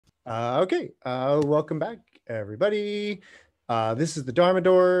Welcome back, everybody. This is the Dharma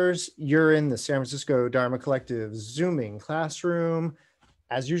Doors. You're in the San Francisco Dharma Collective Zooming classroom.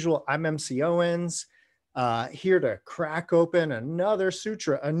 As usual, I'm MC Owens, here to crack open another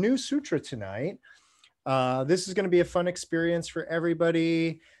sutra, a new sutra tonight. This is going to be a fun experience for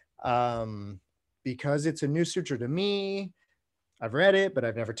everybody because it's a new sutra to me. I've read it, but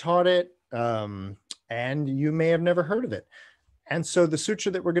I've never taught it, and you may have never heard of it. And so the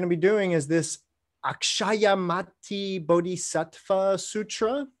sutra that we're going to be doing is this Aksyamati Bodhisattva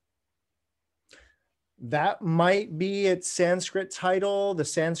Sutra. That might be its Sanskrit title. The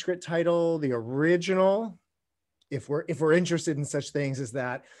Sanskrit title, the original, if we're interested in such things as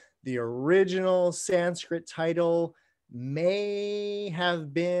that, the original Sanskrit title may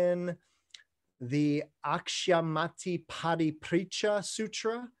have been the Aksyamati Paripricha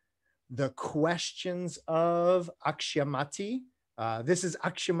Sutra, the questions of Aksyamati. This is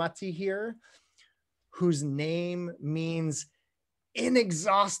Aksyamati here, whose name means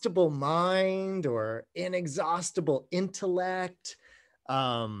inexhaustible mind or inexhaustible intellect.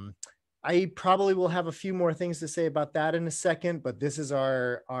 I probably will have a few more things to say about that in a second, but this is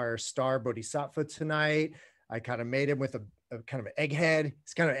our star Bodhisattva tonight. I kind of made him with a kind of an egghead.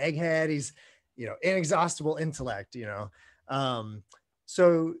 He's kind of an egghead. He's, inexhaustible intellect,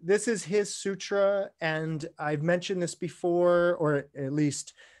 So this is his sutra, and I've mentioned this before, or at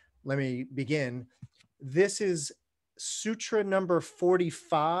least let me begin. This is sutra number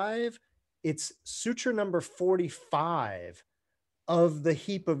 45. It's sutra number 45 of the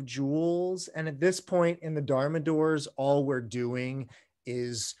heap of jewels. And at this point in the Dharma Doors, all we're doing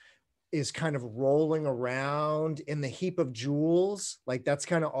is kind of rolling around in the heap of jewels. Like that's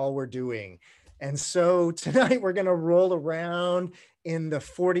kind of all we're doing. And so tonight we're going to roll around in the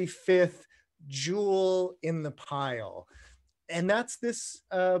 45th jewel in the pile. And that's this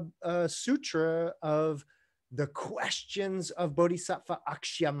sutra of the questions of Bodhisattva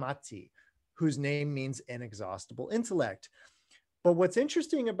Aksyamati, whose name means inexhaustible intellect. But what's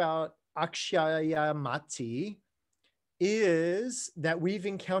interesting about Aksyamati is that we've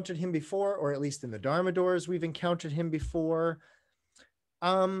encountered him before, or at least in the Dharma Doors, we've encountered him before.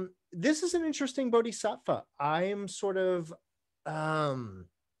 This is an interesting bodhisattva. I'm sort of, I'm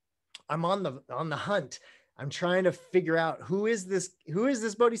on the hunt. I'm trying to figure out who is this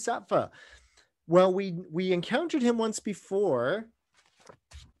bodhisattva. Well, we encountered him once before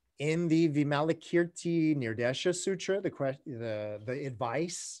in the Vimalakirti Nirdesha Sutra, the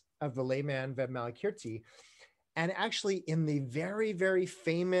advice of the layman Vimalakirti, and actually in the very, very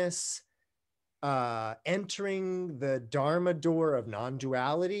famous entering the Dharma door of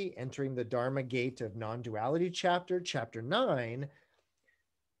non-duality, entering the Dharma gate of non-duality chapter 9,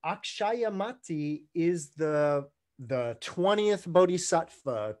 Aksyamati is the 20th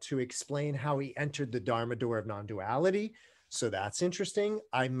bodhisattva to explain how he entered the Dharma door of non-duality. So that's interesting.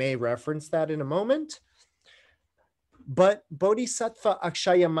 I may reference that in a moment. But Bodhisattva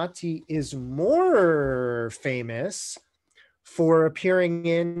Aksyamati is more famous for appearing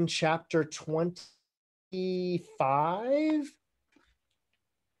in chapter 25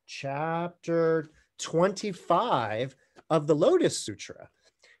 of the Lotus Sutra.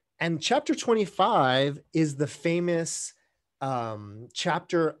 And chapter 25 is the famous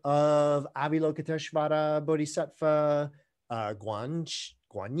chapter of Avalokiteshvara Bodhisattva,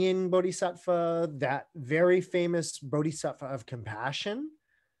 Guanyin Bodhisattva, that very famous Bodhisattva of compassion.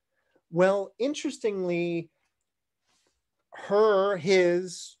 Well, interestingly,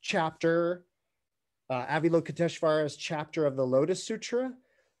 his chapter, Avalokiteshvara's chapter of the Lotus Sutra,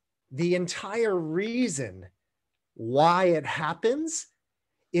 the entire reason why it happens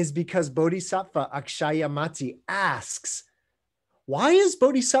is because Bodhisattva Aksyamati asks, why is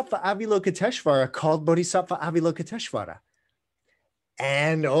Bodhisattva Avalokiteshvara called Bodhisattva Avalokiteshvara?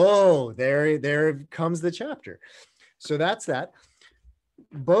 And there comes the chapter. So that's that.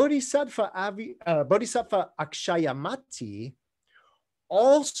 Bodhisattva Aksyamati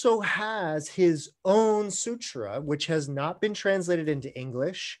also has his own sutra, which has not been translated into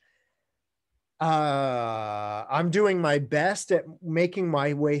English. I'm doing my best at making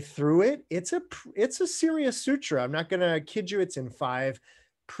my way through it. It's a serious sutra. I'm not going to kid you. It's in 5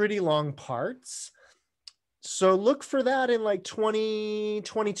 pretty long parts. So look for that in like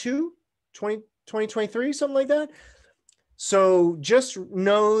 2022, 2023, something like that. So just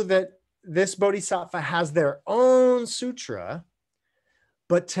know that this bodhisattva has their own sutra,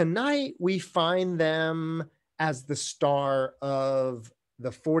 but tonight we find them as the star of the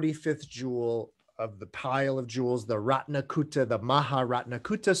 45th jewel of the pile of jewels, the Ratnakuta, the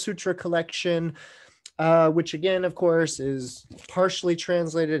Maharatnakuta Sutra collection. which again, of course, is partially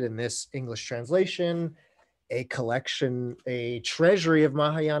translated in this English translation, a collection, a treasury of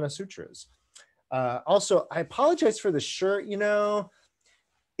Mahayana sutras. Also, I apologize for the shirt.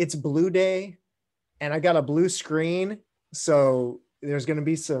 It's Blue Day and I got a blue screen. So there's going to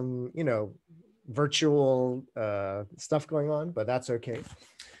be some, virtual stuff going on, but that's okay.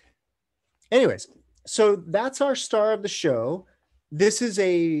 Anyways, so that's our star of the show. This is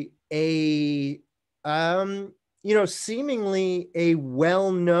seemingly a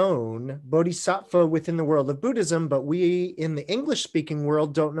well-known bodhisattva within the world of Buddhism, but we in the English-speaking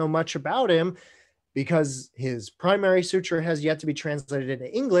world don't know much about him because his primary sutra has yet to be translated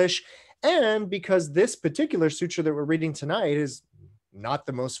into English, and because this particular sutra that we're reading tonight is not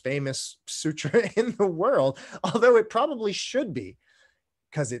the most famous sutra in the world, although it probably should be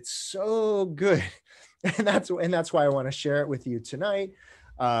because it's so good. And that's why I want to share it with you tonight.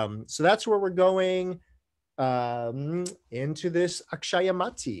 So that's where we're going into this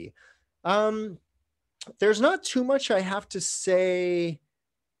Aksyamati. There's not too much I have to say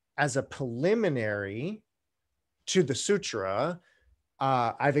as a preliminary to the sutra.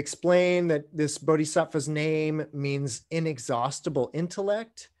 I've explained that this bodhisattva's name means inexhaustible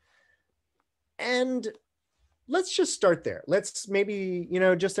intellect. And let's just start there. Let's maybe,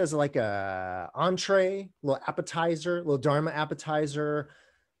 just as like a entree, little appetizer, little Dharma appetizer,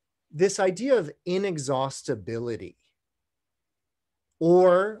 this idea of inexhaustibility,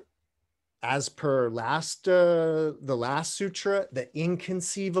 or as per the last sutra, the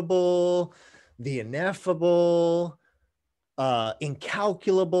inconceivable, the ineffable,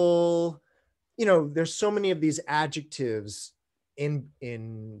 incalculable. There's so many of these adjectives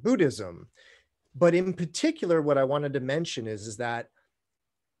in Buddhism. But in particular, what I wanted to mention is that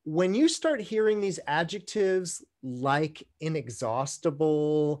when you start hearing these adjectives like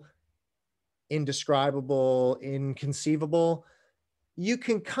inexhaustible, indescribable, inconceivable, you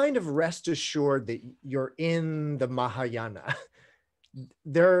can kind of rest assured that you're in the Mahayana.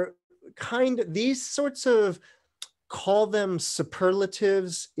 They're these sorts of, call them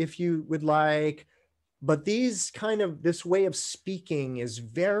superlatives if you would like, but this way of speaking is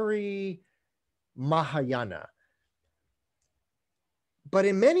very Mahayana. But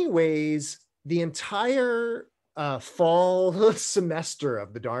in many ways, the entire fall semester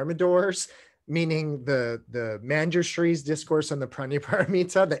of the Dharma doors, meaning the Manjushri's discourse on the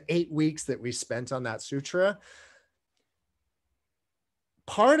Prajnaparamita, the 8 weeks that we spent on that sutra,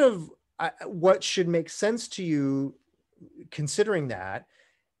 part of what should make sense to you considering that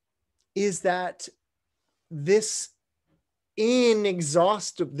is that this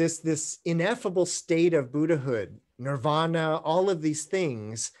inexhaustible, this ineffable state of Buddhahood, nirvana, all of these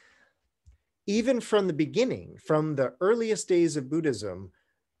things, even from the beginning, from the earliest days of Buddhism,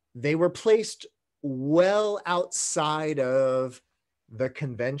 they were placed well outside of the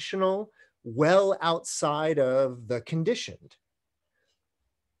conventional, well outside of the conditioned.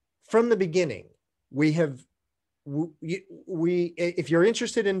 From the beginning, if you're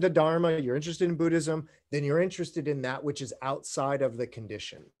interested in the Dharma, you're interested in Buddhism, then you're interested in that which is outside of the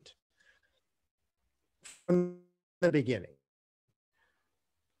conditioned. From the beginning.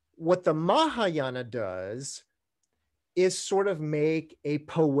 What the Mahayana does is sort of make a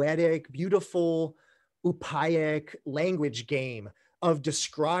poetic, beautiful, upayic language game of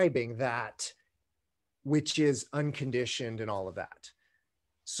describing that which is unconditioned and all of that.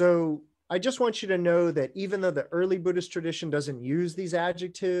 So I just want you to know that even though the early Buddhist tradition doesn't use these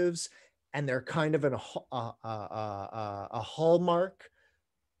adjectives, and they're kind of a hallmark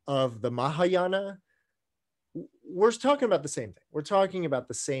of the Mahayana, we're talking about the same thing. We're talking about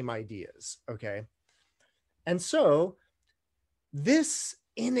the same ideas, okay? And so this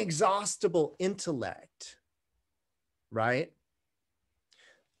inexhaustible intellect, right?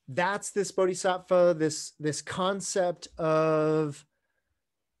 That's this bodhisattva, this concept of,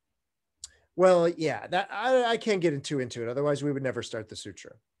 well, yeah, that I can't get into it. Otherwise, we would never start the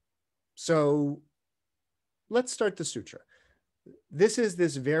sutra. So let's start the sutra. This is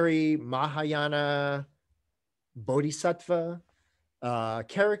this very Mahayana bodhisattva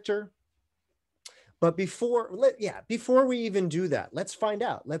character. But before we even do that, let's find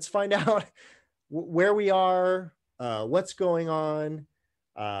out. Let's find out where we are, what's going on.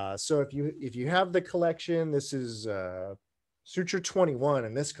 So if you have the collection, this is Sutra 21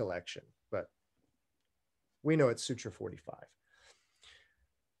 in this collection, but we know it's Sutra 45.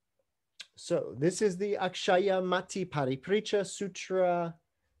 So this is the Aksyamati Pariprecha Sutra.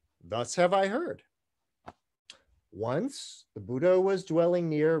 Thus have I heard. Once the Buddha was dwelling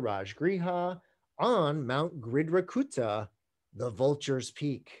near Rajgriha on Mount Gridrakutta, the vulture's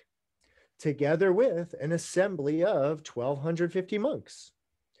peak. together with an assembly of 1,250 monks.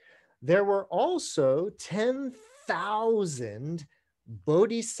 There were also 10,000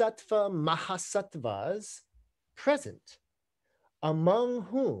 Bodhisattva Mahasattvas present, among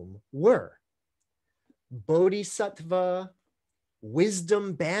whom were Bodhisattva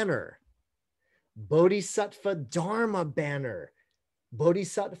Wisdom Banner, Bodhisattva Dharma Banner,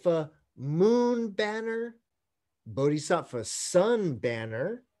 Bodhisattva Moon Banner, Bodhisattva Sun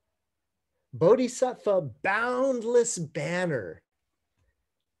Banner, Bodhisattva Boundless Banner,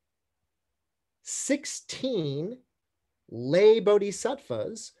 16 lay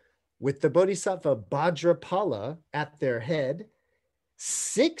bodhisattvas with the Bodhisattva Bhadrapala at their head,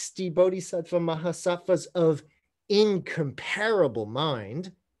 60 Bodhisattva Mahasattvas of incomparable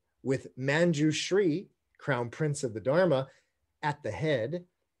mind, with Manjushri, Crown Prince of the Dharma, at the head,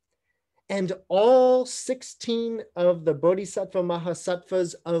 and all 16 of the Bodhisattva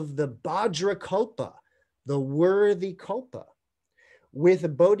Mahasattvas of the Bhadrakalpa, the worthy Kalpa,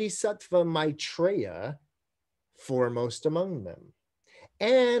 with Bodhisattva Maitreya foremost among them,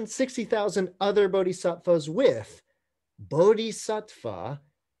 and 60,000 other bodhisattvas with Bodhisattva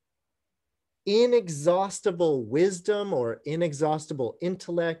inexhaustible wisdom or inexhaustible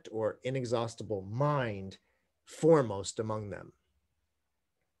intellect or inexhaustible mind foremost among them.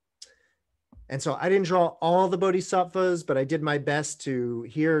 And so I didn't draw all the bodhisattvas, but I did my best to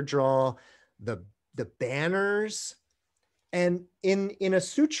here draw the banners. And in a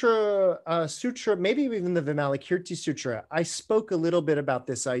sutra, maybe even the Vimalakirti Sutra, I spoke a little bit about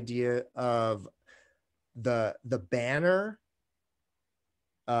this idea of the banner.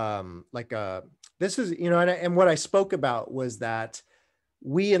 This is, and what I spoke about was that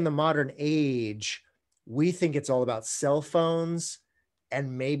we in the modern age, we think it's all about cell phones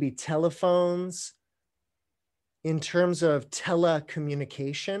and maybe telephones in terms of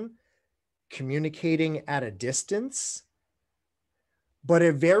telecommunication, communicating at a distance. But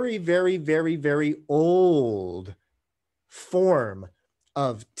a very, very, very, very old form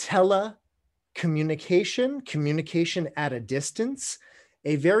of telecommunication, communication at a distance,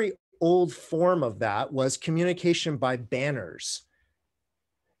 a very old form of that was communication by banners.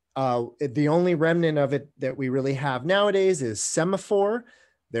 The only remnant of it that we really have nowadays is semaphore.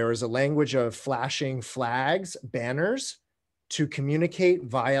 There is a language of flashing flags, banners, to communicate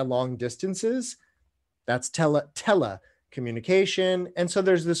via long distances. That's telecommunication. And so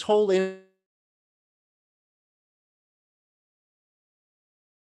there's this whole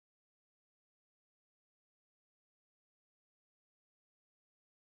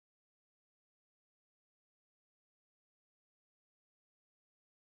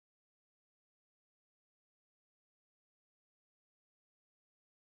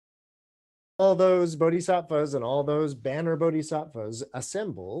all those bodhisattvas and all those banner bodhisattvas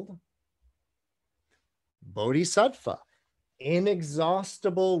assembled. Bodhisattva,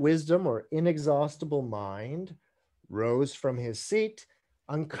 inexhaustible wisdom or inexhaustible mind, rose from his seat,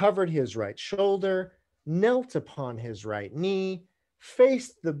 uncovered his right shoulder, knelt upon his right knee,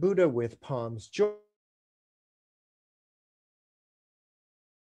 faced the Buddha with palms joined,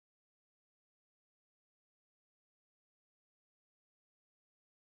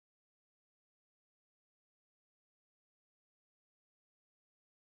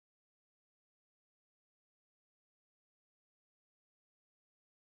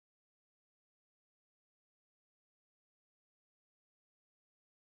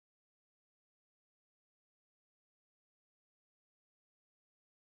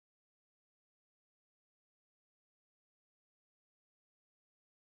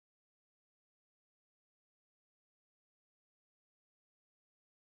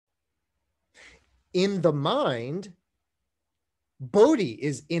 in the mind, Bodhi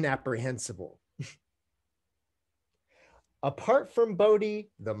is inapprehensible. Apart from Bodhi,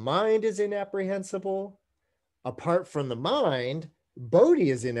 the mind is inapprehensible. Apart from the mind, Bodhi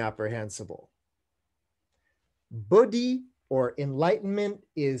is inapprehensible. Buddhi, or enlightenment,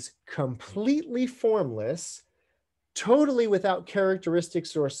 is completely formless, totally without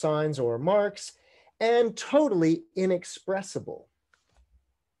characteristics or signs or marks, and totally inexpressible.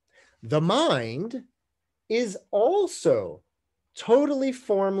 The mind is also totally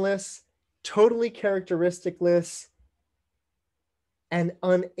formless, totally characteristicless, and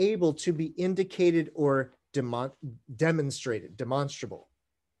unable to be indicated or demonstrated, demonstrable.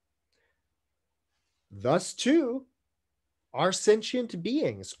 Thus, too, are sentient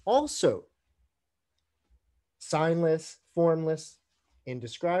beings also signless, formless,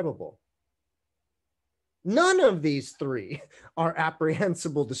 indescribable. None of these three are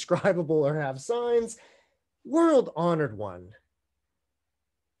apprehensible, describable, or have signs. World-honored one,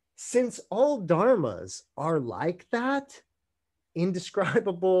 since all dharmas are like that,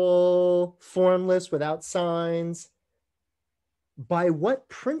 indescribable, formless, without signs, by what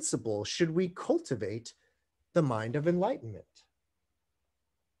principle should we cultivate the mind of enlightenment?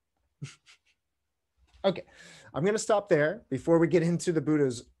 Okay, I'm going to stop there before we get into the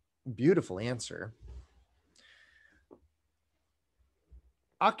Buddha's beautiful answer.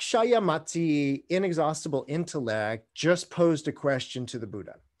 Aksyamati, inexhaustible intellect, just posed a question to the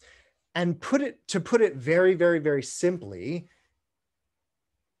Buddha. And to put it very, very, very simply,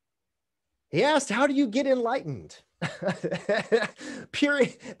 he asked, how do you get enlightened?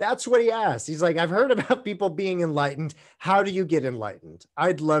 Period. That's what he asked. He's like, I've heard about people being enlightened. How do you get enlightened?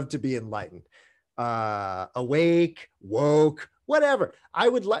 I'd love to be enlightened. Awake, woke, whatever. I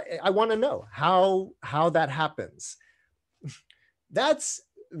want to know how that happens. That's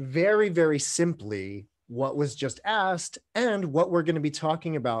very, very simply what was just asked and what we're going to be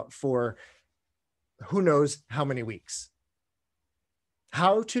talking about for who knows how many weeks.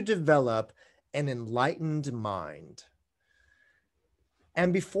 How to develop an enlightened mind.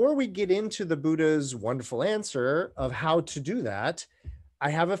 And before we get into the Buddha's wonderful answer of how to do that,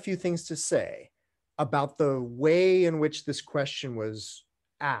 I have a few things to say about the way in which this question was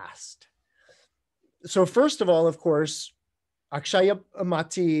asked. So first of all, of course,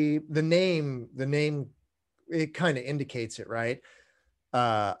 Aksyamati, the name, it kind of indicates it, right?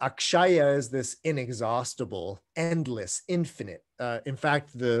 Akshaya is this inexhaustible, endless, infinite. In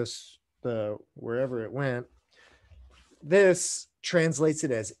fact, the wherever it went, this translates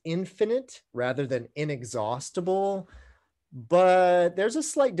it as infinite rather than inexhaustible. But there's a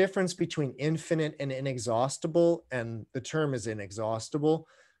slight difference between infinite and inexhaustible, and the term is inexhaustible,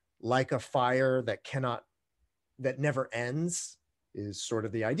 like a fire that never ends is sort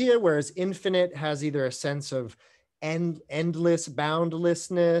of the idea, whereas infinite has either a sense of endless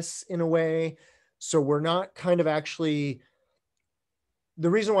boundlessness in a way. So we're not kind of actually, the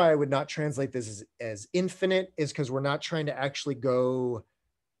reason why I would not translate this as infinite is because we're not trying to actually go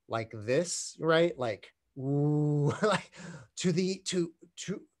like this, right? Like, ooh, like to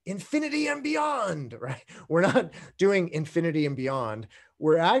infinity and beyond, right? We're not doing infinity and beyond.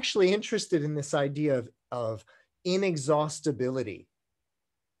 We're actually interested in this idea of inexhaustibility.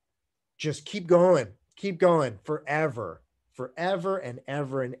 Just keep going forever and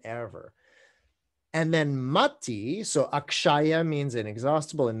ever and ever. And then mati, so akshaya means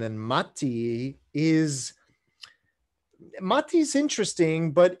inexhaustible, and then mati's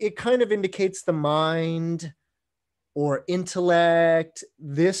interesting, but it kind of indicates the mind or intellect.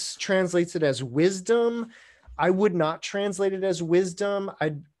 This translates it as wisdom. I would not translate it as wisdom.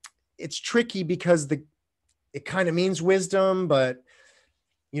 It's tricky because it kind of means wisdom, but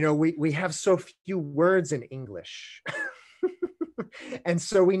we have so few words in English. And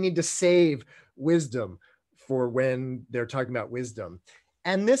so we need to save wisdom for when they're talking about wisdom.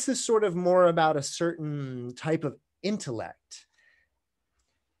 And this is sort of more about a certain type of intellect.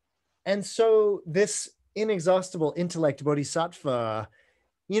 And so this inexhaustible intellect, Bodhisattva,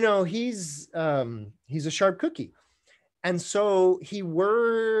 he's a sharp cookie. And so he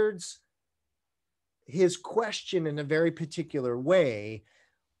words his question in a very particular way,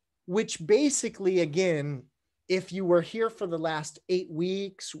 which basically, again, if you were here for the last 8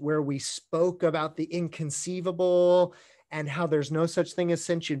 weeks where we spoke about the inconceivable and how there's no such thing as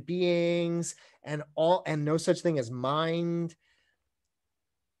sentient beings and no such thing as mind,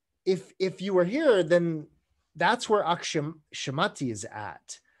 if you were here, then that's where Aksyamati is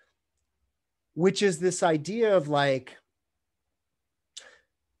at, which is this idea of like,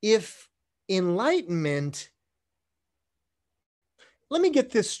 if enlightenment, let me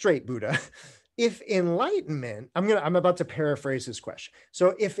get this straight, Buddha. If enlightenment, I'm about to paraphrase this question.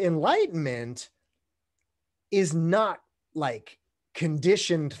 So if enlightenment is not like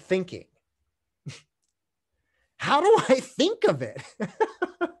conditioned thinking, how do I think of it?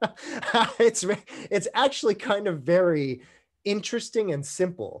 It's actually kind of very interesting and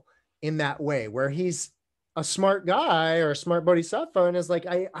simple in that way, where he's a smart guy or a smart bodhisattva and is like,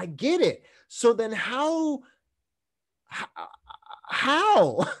 I get it. So then how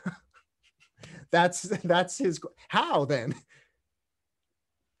that's his, how then?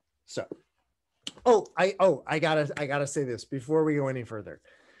 So, I gotta say this before we go any further.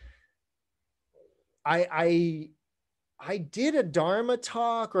 I did a Dharma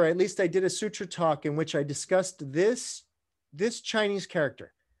talk, or at least I did a Sutra talk in which I discussed this Chinese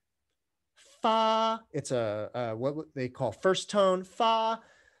character. Fa, it's a what they call first tone, fa.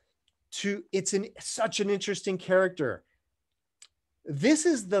 It's such an interesting character. This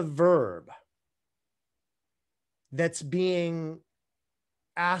is the verb that's being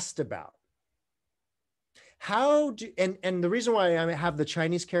asked about. How do, and the reason why I have the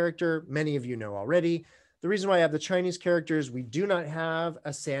Chinese character, many of you know already, the reason why I have the Chinese character is we do not have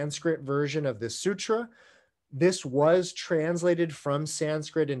a Sanskrit version of this sutra. This was translated from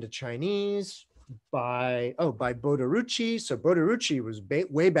Sanskrit into Chinese by Bodhissatva. So Bodhissatva was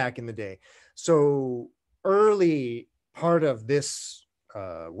way back in the day. So early part of this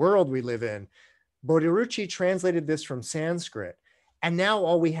world we live in, Bodhissatva translated this from Sanskrit. And now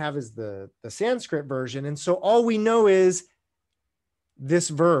all we have is the Sanskrit version. And so all we know is this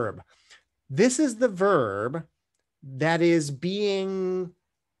verb. This is the verb that is being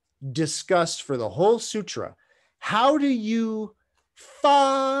discussed for the whole sutra. How do you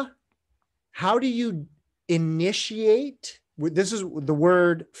initiate? This is the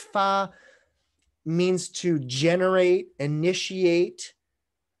word fa, means to generate, initiate.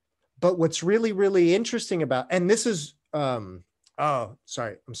 But what's really, really interesting about, and this is, oh,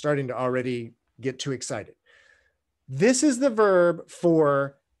 sorry, I'm starting to already get too excited. This is the verb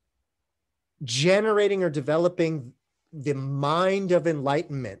for generating or developing the mind of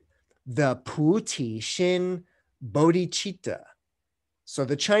enlightenment, the Puti Shin Bodhicitta. So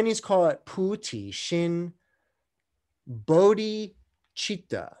the Chinese call it Puti Shin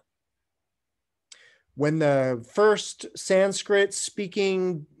Bodhicitta. When the first Sanskrit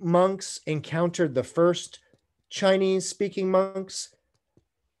speaking monks encountered the first Chinese speaking monks,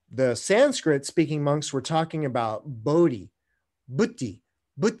 the Sanskrit speaking monks were talking about Bodhi, Buddhi,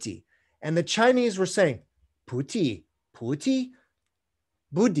 Buddhi. And the Chinese were saying, Puti, Puti,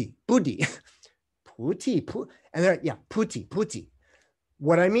 Buddhi, Buddhi, Puti, and they're, yeah, Puti, Puti.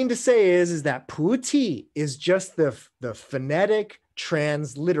 What I mean to say is that Puti is just the phonetic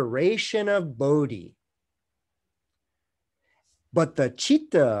transliteration of Bodhi. But the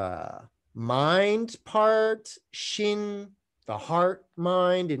Chitta, mind part, Shin, the heart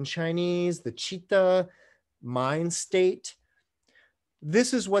mind in Chinese, the Chitta, mind state.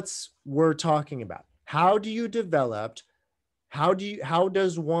 This is what we're talking about. How do you develop, how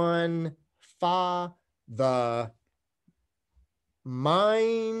does one fa the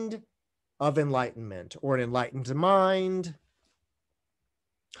mind of enlightenment or an enlightened mind?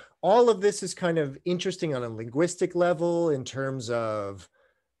 All of this is kind of interesting on a linguistic level in terms of,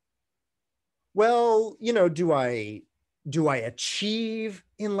 well, you know, do I achieve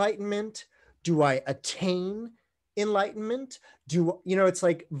enlightenment? Do I attain enlightenment? It's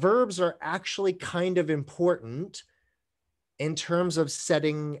like verbs are actually kind of important in terms of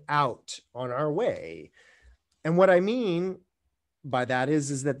setting out on our way. And what I mean by that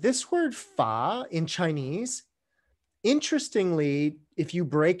is that this word fa in Chinese, interestingly, if you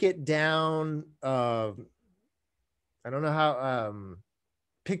break it down, I don't know how,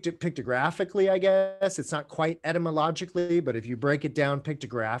 pictographically, I guess, it's not quite etymologically, but if you break it down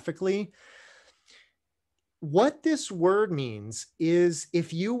pictographically, what this word means is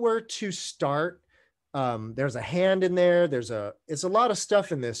if you were to start, there's a hand in there, it's a lot of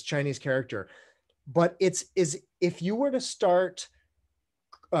stuff in this Chinese character, but is if you were to start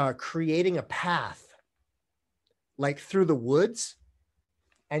creating a path, like through the woods,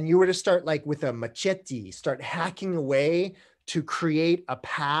 and you were to start like with a machete, start hacking away to create a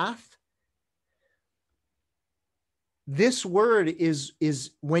path, this word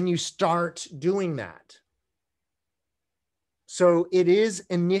is when you start doing that. So it is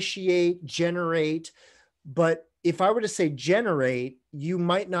initiate, generate, but if I were to say generate, you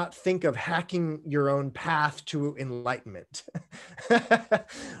might not think of hacking your own path to enlightenment,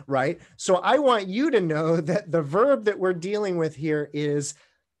 right? So I want you to know that the verb that we're dealing with here is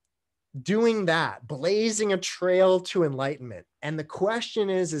doing that, blazing a trail to enlightenment. And the question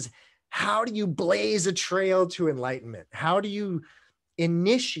is how do you blaze a trail to enlightenment? How do you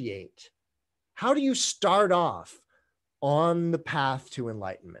initiate? How do you start off on the path to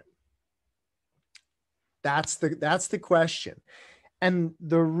enlightenment? That's the question. And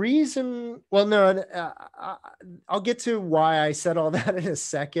the reason, well, no, I'll get to why I said all that in a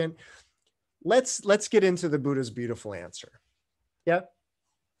second. Let's get into the Buddha's beautiful answer. Yeah.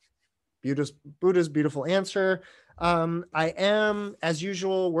 Buddha's beautiful answer. I am, as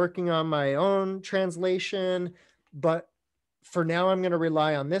usual, working on my own translation, but for now, I'm going to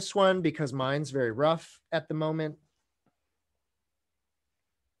rely on this one because mine's very rough at the moment.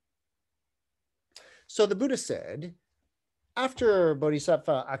 So the Buddha said, after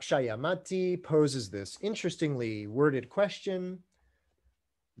Bodhisattva Aksyamati poses this interestingly worded question,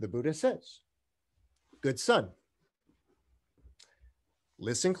 the Buddha says, good son,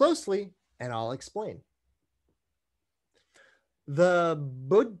 listen closely and I'll explain. The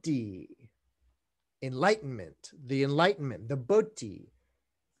Buddhi, the enlightenment, the Bodhi,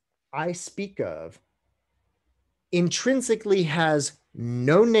 I speak of intrinsically has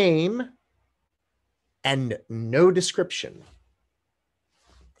no name and no description.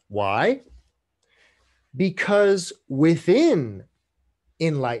 Why? Because within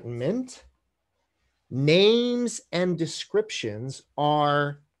enlightenment, names and descriptions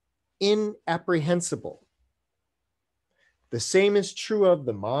are inapprehensible. The same is true of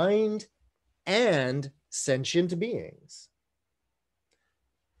the mind and sentient beings.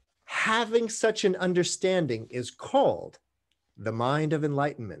 Having such an understanding is called the mind of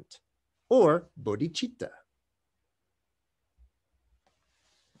enlightenment, or bodhicitta.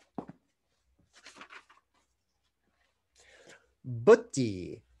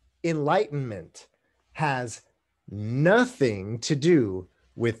 Buddhi, enlightenment, has nothing to do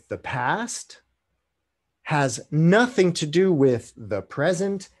with the past, has nothing to do with the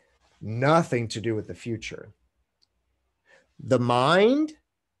present, nothing to do with the future. The mind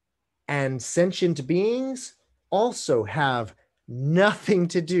and sentient beings also have nothing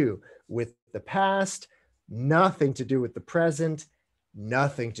to do with the past, nothing to do with the present,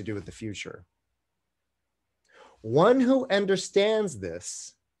 nothing to do with the future. One who understands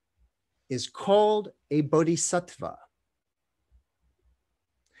this is called a bodhisattva.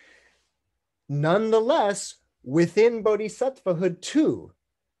 Nonetheless, within bodhisattvahood too,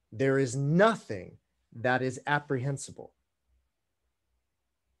 there is nothing that is apprehensible.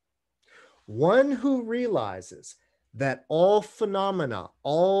 One who realizes that all phenomena,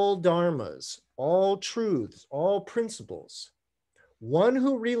 all dharmas, all truths, all principles, one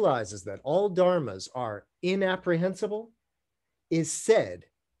who realizes that all dharmas are inapprehensible is said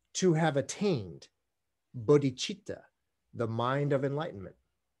to have attained bodhicitta, the mind of enlightenment.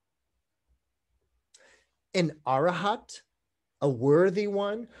 An arahat, a worthy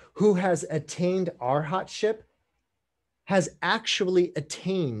one who has attained arhatship, has actually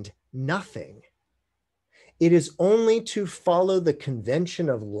attained nothing. It is only to follow the convention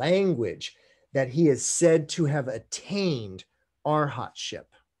of language that he is said to have attained arhatship.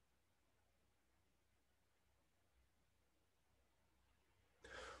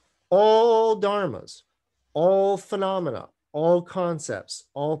 All dharmas, all phenomena, all concepts,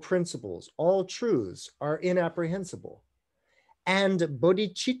 all principles, all truths are inapprehensible. And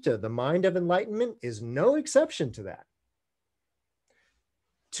bodhicitta, the mind of enlightenment, is no exception to that.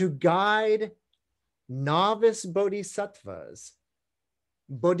 To guide novice bodhisattvas,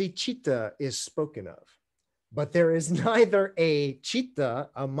 bodhicitta is spoken of. But there is neither a citta,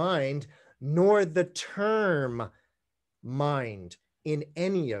 a mind, nor the term mind in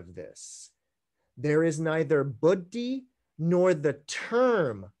any of this. There is neither buddhi nor the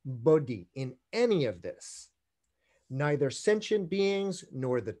term bodhi in any of this. Neither sentient beings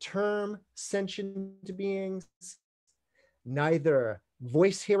nor the term sentient beings, neither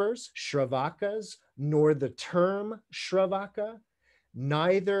voice hearers, shravakas, nor the term shravaka,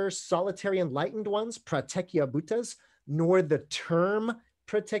 neither solitary enlightened ones, pratekya bhuttas, nor the term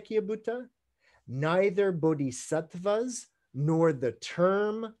pratekya bhutta, neither bodhisattvas, nor the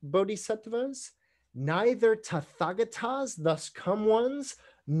term bodhisattvas, neither tathagatas, thus come ones,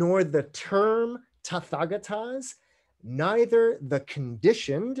 nor the term tathagatas, neither the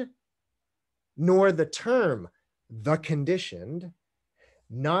conditioned, nor the term the conditioned,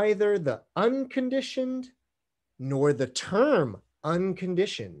 neither the unconditioned, nor the term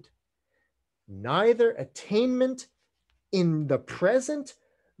unconditioned, neither attainment in the present,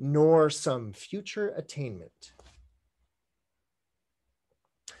 nor some future attainment.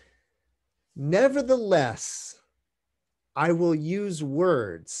 Nevertheless, I will use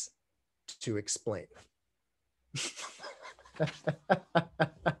words to explain.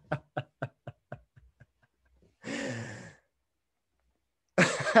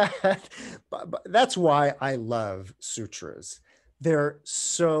 That's why I love sutras. They're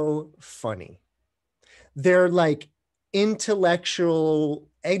so funny. They're like intellectual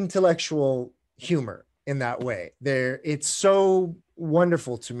humor in that way. It's so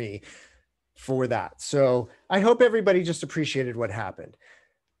wonderful to me for that. So I hope everybody just appreciated what happened.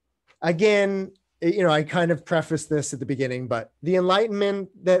 Again, I kind of prefaced this at the beginning, but the enlightenment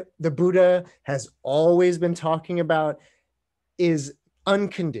that the Buddha has always been talking about is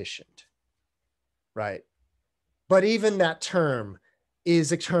unconditioned, right? But even that term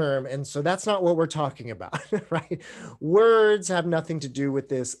is a term, and so that's not what we're talking about, right? Words have nothing to do with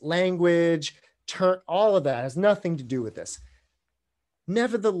this. Language, all of that has nothing to do with this.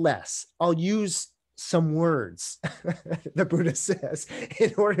 Nevertheless, I'll use some words, the Buddha says,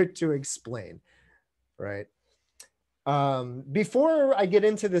 in order to explain, right? Before I get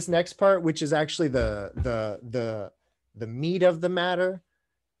into this next part, which is actually the meat of the matter,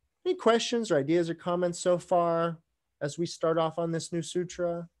 Any questions or ideas or comments so far as we start off on this new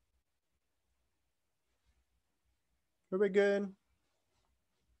sutra? Everybody good?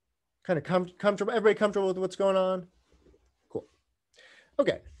 Kind of comfortable? Everybody comfortable with what's going on? Cool.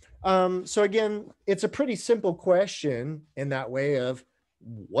 Okay. So again, it's a pretty simple question in that way of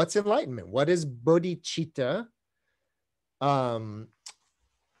what's enlightenment? What is bodhicitta? And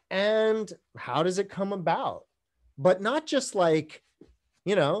how does it come about? But not just like,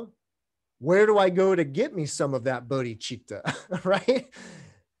 you know, where do I go to get me some of that bodhicitta, right?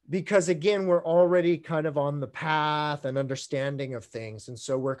 Because again, we're already kind of on the path and understanding of things. And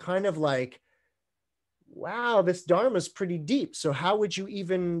so we're kind of like, wow, this Dharma is pretty deep. So how would you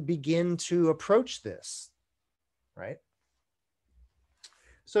even begin to approach this, right?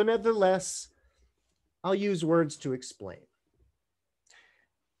 So nevertheless, I'll use words to explain.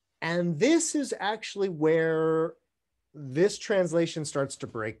 And this is actually where this translation starts to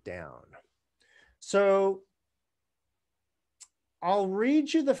break down. So I'll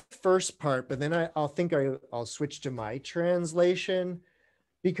read you the first part, but then I'll switch to my translation,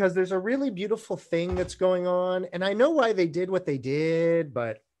 because there's a really beautiful thing that's going on. And I know why they did what they did,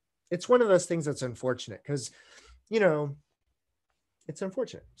 but it's one of those things that's unfortunate because, you know, it's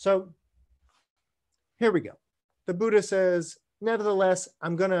unfortunate. So here we go. The Buddha says, nevertheless,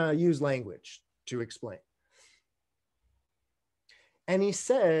 I'm going to use language to explain. And he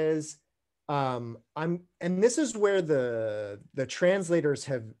says, and this is where the translators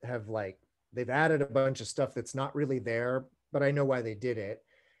have like, they've added a bunch of stuff that's not really there, but I know why they did it.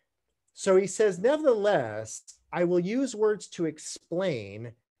 So he says, nevertheless, I will use words to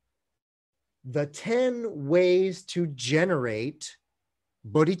explain the 10 ways to generate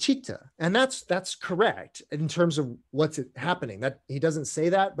bodhicitta. And that's correct in terms of what's happening. That he doesn't say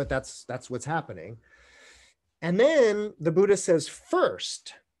that, but that's what's happening. And then the Buddha says,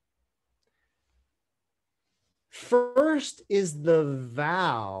 first is the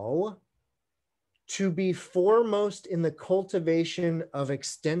vow to be foremost in the cultivation of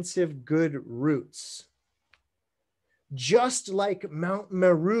extensive good roots. Just like Mount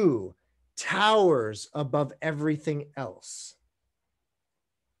Meru towers above everything else.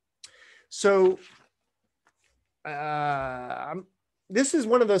 So this is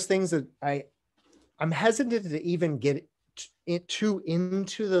one of those things that I'm hesitant to even get too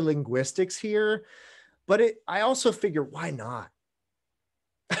into the linguistics here, but I also figure, why not?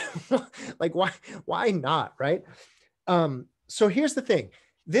 Like, why not, right? So here's the thing.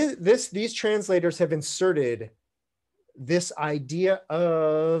 These translators have inserted this idea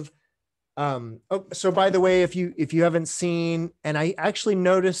of, so by the way, if you haven't seen, and I actually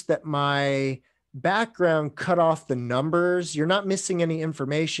noticed that my background cut off the numbers, you're not missing any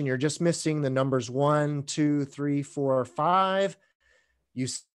information. You're just missing the numbers 1, 2, 3, 4, 5. You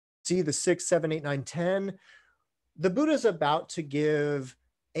see the 6, 7, 8, 9, 10. The Buddha's about to give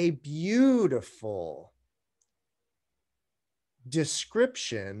a beautiful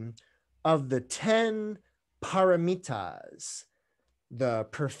description of the 10 paramitas, the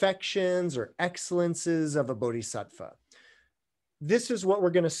perfections or excellences of a bodhisattva. This is what we're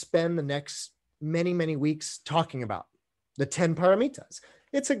going to spend the next many, many weeks talking about, the 10 paramitas.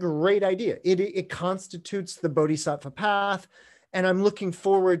 It's a great idea. It constitutes the bodhisattva path, and I'm looking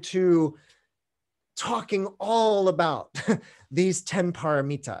forward to talking all about these 10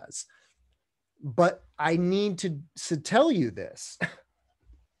 paramitas. But I need to tell you this.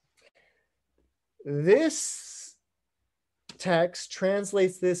 This text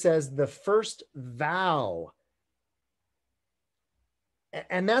translates this as the first vow.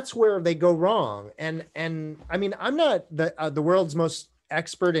 And that's where they go wrong. And I mean, I'm not the world's most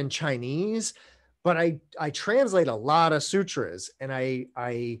expert in Chinese, but I translate a lot of sutras, and I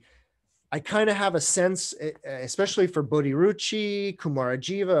kind of have a sense, especially for Bodhiruchi,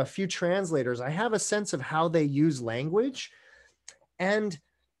 Kumarajiva, a few translators, I have a sense of how they use language. And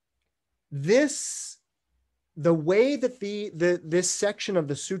the way that this section of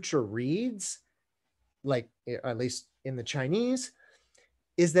the sutra reads, like at least in the Chinese,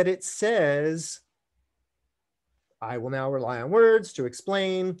 is that it says, I will now rely on words to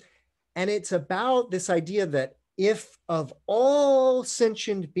explain. And it's about this idea that if of all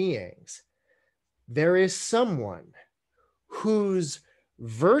sentient beings, there is someone whose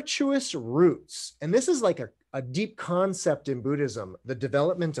virtuous roots, and this is like a deep concept in Buddhism, the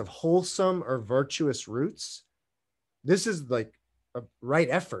development of wholesome or virtuous roots. This is like a right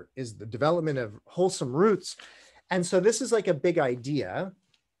effort, is the development of wholesome roots. And so this is like a big idea.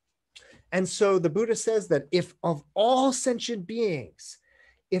 And so the Buddha says that if of all sentient beings,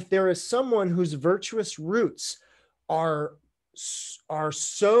 if there is someone whose virtuous roots are are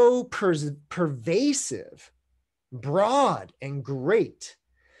so pervasive, broad, and great,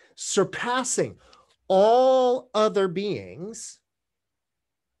 surpassing all other beings,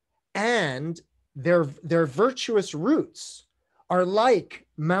 and their virtuous roots are like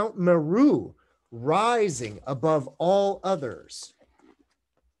Mount Meru, rising above all others.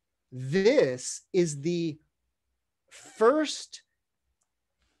 This is the first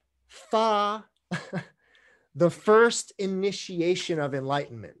fa, the first initiation of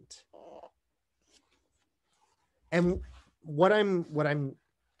enlightenment. And what I'm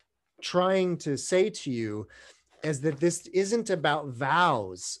trying to say to you is that this isn't about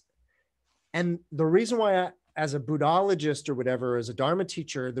vows. And the reason why as a Buddhologist or whatever, as a Dharma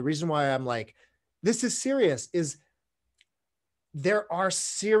teacher, the reason why I'm like, this is serious, is there are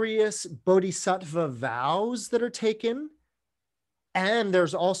serious Bodhisattva vows that are taken. And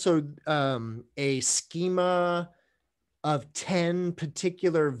there's also a schema of 10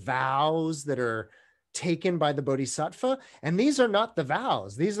 particular vows that are taken by the Bodhisattva. And these are not the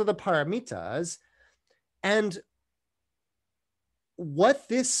vows. These are the paramitas. And what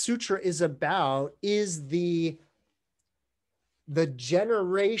this sutra is about is the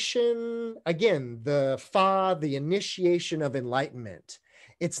generation, again, the initiation of enlightenment.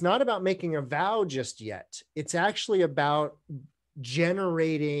 It's not about making a vow just yet. It's actually about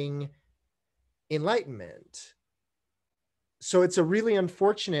generating enlightenment. So it's a really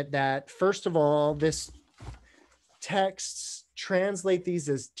unfortunate that, first of all, this texts translate these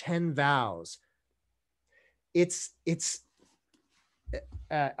as 10 vows. It's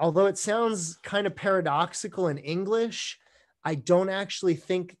although it sounds kind of paradoxical in English, I don't actually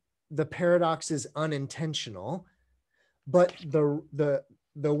think the paradox is unintentional. But the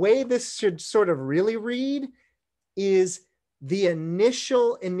way this should sort of really read is the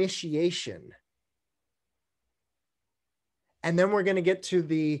initial initiation. And then we're going to get to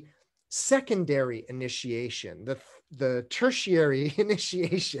the secondary initiation, the tertiary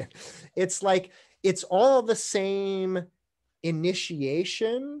initiation. It's like, it's all the same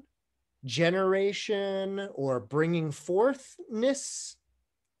initiation, generation, or bringing forthness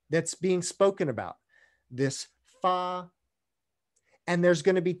that's being spoken about. This fa. And there's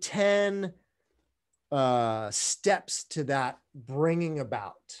going to be 10 steps to that bringing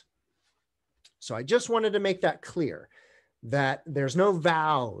about. So I just wanted to make that clear, that there's no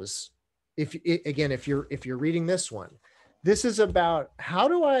vows. If you're reading this one, this is about how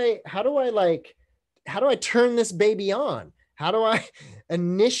do I turn this baby on? How do I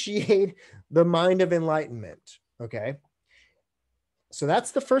initiate the mind of enlightenment? Okay. So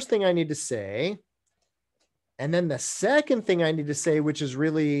that's the first thing I need to say. And then the second thing I need to say, which is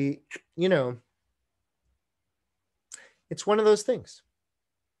really, it's one of those things.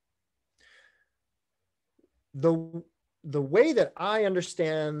 The way that I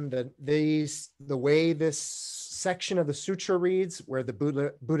understand the way this section of the sutra reads, where the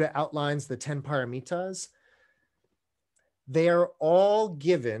Buddha outlines the 10 paramitas, they are all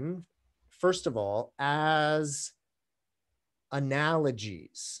given, first of all, as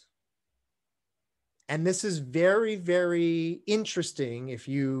analogies. And this is very, very interesting if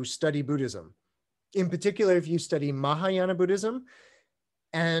you study Buddhism. In particular, if you study Mahayana Buddhism,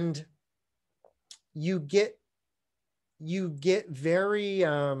 and you get very,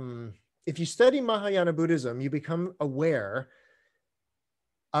 if you study Mahayana Buddhism, you become aware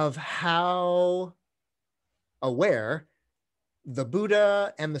of how aware the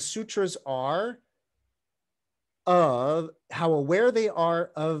Buddha and the sutras are, of how aware they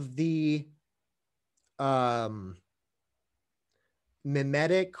are of the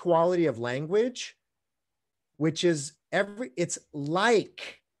mimetic quality of language, which is it's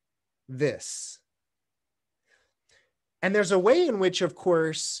like this. And there's a way in which, of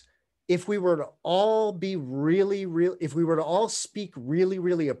course, if we were to all be if we were to all speak really,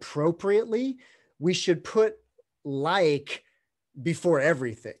 really appropriately, we should put like before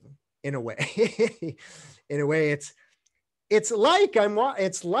everything, in a way. In a way, it's like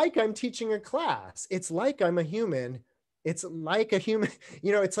I'm teaching a class. It's like I'm a human. It's like a human,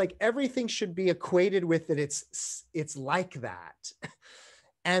 it's like everything should be equated with it. It's like that.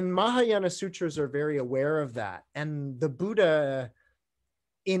 And Mahayana sutras are very aware of that. And the Buddha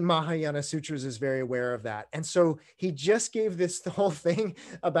in Mahayana sutras is very aware of that. And so he just gave the whole thing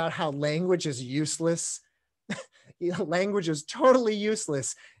about how language is useless. Language is totally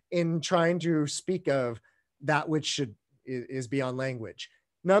useless in trying to speak of that which is beyond language.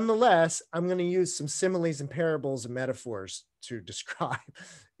 Nonetheless, I'm going to use some similes and parables and metaphors to describe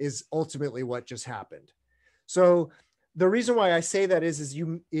is ultimately what just happened. So the reason why I say that is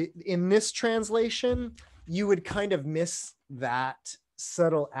in this translation, you would kind of miss that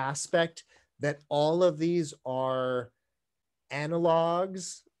subtle aspect that all of these are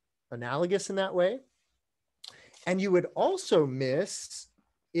analogous in that way. And you would also miss,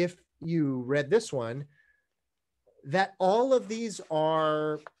 if you read this one, that all of these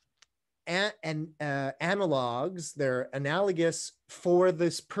are analogs, they're analogous for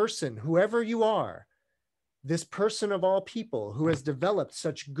this person, whoever you are, this person of all people who has developed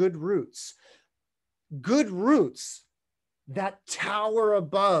such good roots that tower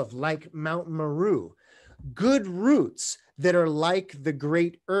above like Mount Meru, good roots that are like the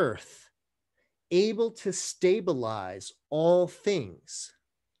great earth, able to stabilize all things.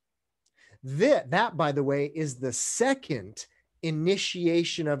 That, by the way, is the second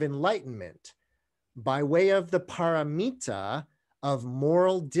initiation of enlightenment by way of the paramita of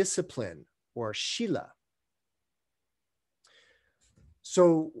moral discipline, or shila.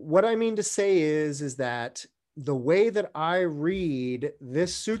 So what I mean to say is that the way that I read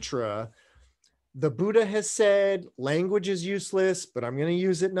this sutra, the Buddha has said language is useless, but I'm going to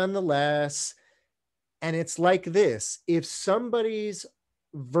use it nonetheless. And it's like this: if somebody's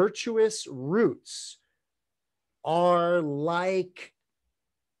virtuous roots are like,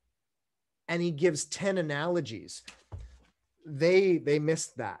 and he gives 10 analogies, they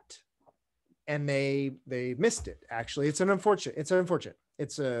missed that. And they missed it. Actually, it's unfortunate.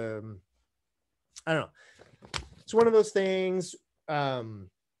 It's I don't know. It's one of those things.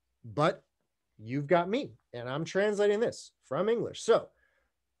 But you've got me, and I'm translating this from English. So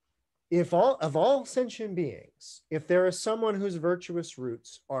if all sentient beings, if there is someone whose virtuous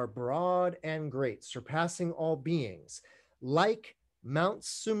roots are broad and great, surpassing all beings, like Mount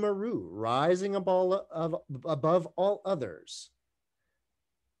Sumeru, rising above all others,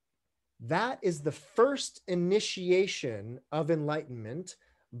 that is the first initiation of enlightenment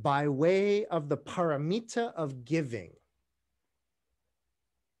by way of the paramita of giving.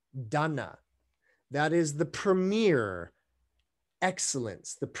 Dana. That is the premier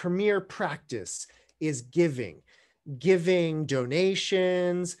excellence. The premier practice is giving. Giving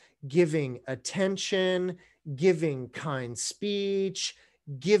donations, giving attention, giving kind speech,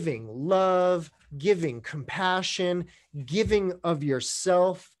 giving love, giving compassion, giving of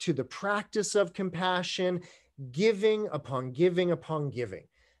yourself to the practice of compassion, giving upon giving upon giving.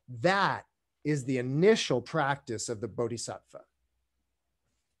 That is the initial practice of the Bodhisattva.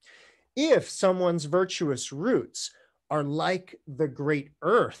 If someone's virtuous roots are like the great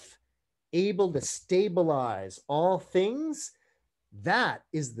earth, able to stabilize all things, that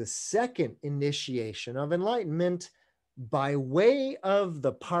is the second initiation of enlightenment by way of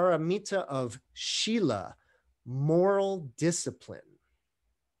the paramita of shila, moral discipline.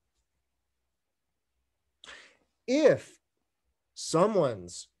 If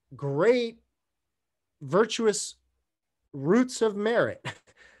someone's great virtuous roots of merit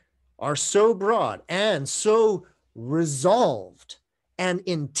are so broad and so resolved and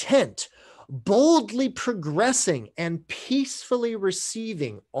intent, boldly progressing and peacefully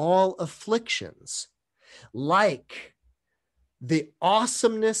receiving all afflictions, like the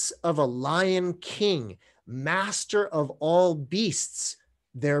awesomeness of a lion king, master of all beasts,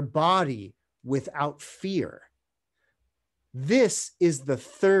 their body without fear. This is the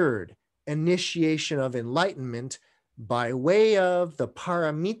third initiation of enlightenment by way of the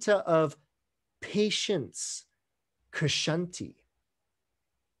paramita of patience, kshanti.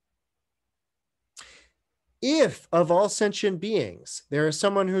 If of all sentient beings, there is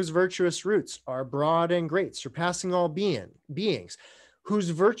someone whose virtuous roots are broad and great, surpassing all beings, whose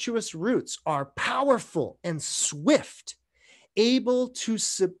virtuous roots are powerful and swift, able to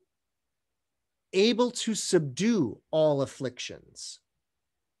subdue all afflictions,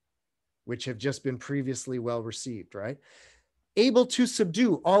 which have just been previously well received, right? Able to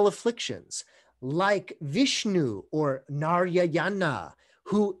subdue all afflictions, like Vishnu or Narayana,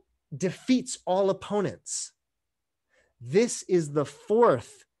 who defeats all opponents. This is the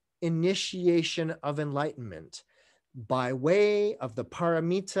fourth initiation of enlightenment by way of the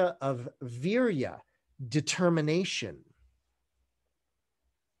paramita of virya, determination.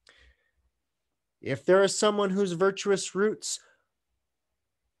 If there is someone whose virtuous roots,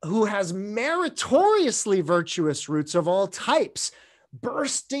 who has meritoriously virtuous roots of all types,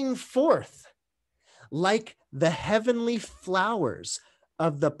 bursting forth like the heavenly flowers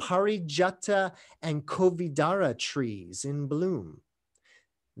of the Parijata and Kovidara trees in bloom.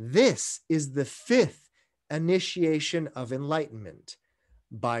 This is the fifth initiation of enlightenment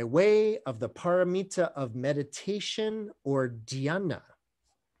by way of the paramita of meditation or dhyana.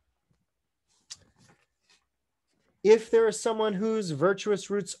 If there is someone whose virtuous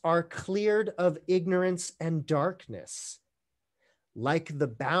roots are cleared of ignorance and darkness, like the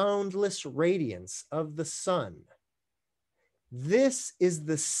boundless radiance of the sun, this is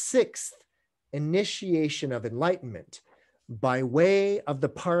the sixth initiation of enlightenment by way of the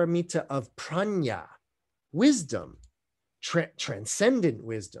paramita of prajna, wisdom, transcendent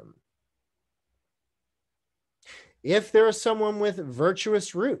wisdom. If there is someone with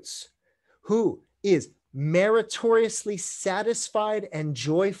virtuous roots who is meritoriously satisfied and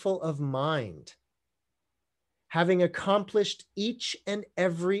joyful of mind, having accomplished each and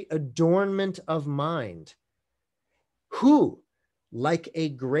every adornment of mind, who, like a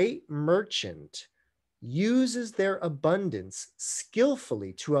great merchant, uses their abundance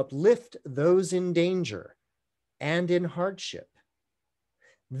skillfully to uplift those in danger and in hardship.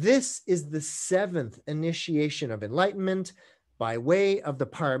 This is the seventh initiation of enlightenment by way of the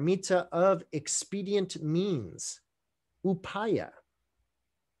paramita of expedient means, upaya.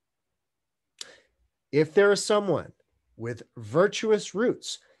 If there is someone with virtuous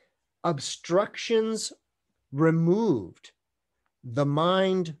roots, obstructions removed, the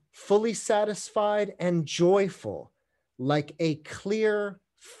mind fully satisfied and joyful, like a clear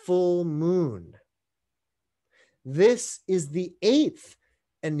full moon. This is the eighth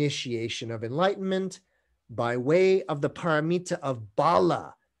initiation of enlightenment by way of the paramita of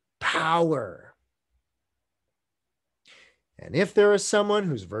bala, power. And if there is someone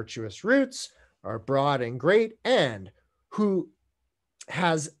whose virtuous roots are broad and great, and who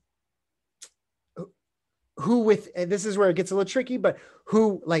this is where it gets a little tricky, but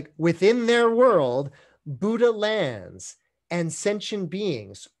who, like, within their world, Buddha lands and sentient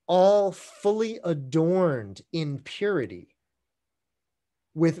beings, all fully adorned in purity,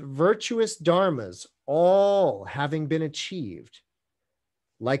 with virtuous dharmas all having been achieved,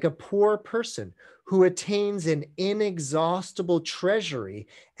 like a poor person who attains an inexhaustible treasury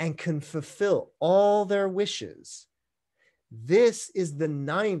and can fulfill all their wishes. This is the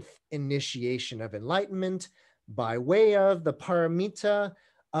ninth initiation of enlightenment by way of the paramita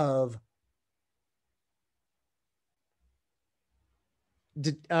of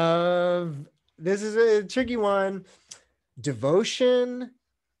this is a tricky one, devotion.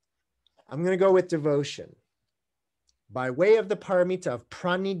 I'm going to go with devotion by way of the paramita of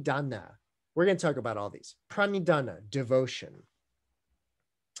pranidhana. We're going to talk about all these. Pranidhana, devotion.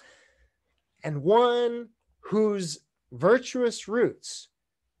 And one whose virtuous roots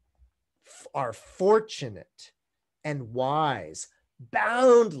are fortunate and wise,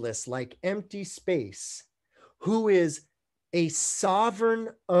 boundless like empty space, who is a sovereign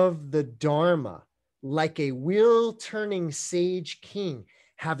of the Dharma, like a wheel-turning sage king,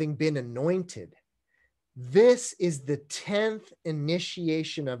 having been anointed. This is the 10th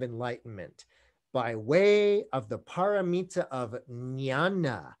initiation of enlightenment by way of the paramita of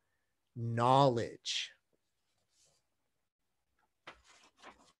jnana, knowledge.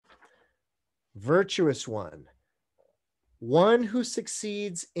 Virtuous one, one who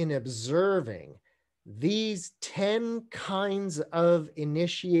succeeds in observing these 10 kinds of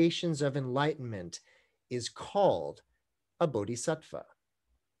initiations of enlightenment, is called a bodhisattva,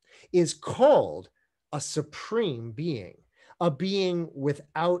 is called a supreme being, a being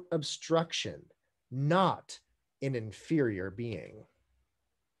without obstruction, not an inferior being.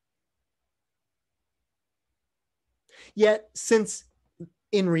 Yet, since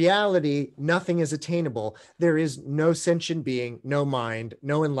in reality nothing is attainable, there is no sentient being, no mind,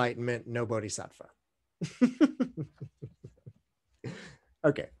 no enlightenment, no bodhisattva.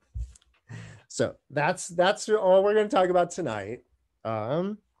 Okay, so that's all we're going to talk about tonight.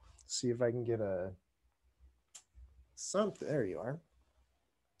 See if I can get something. There you are.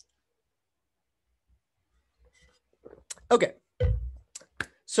 Okay,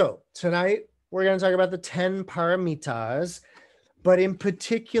 so tonight we're going to talk about the 10 paramitas, but in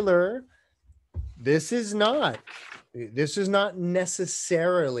particular, this is not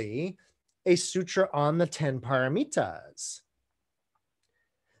necessarily a sutra on the 10 paramitas.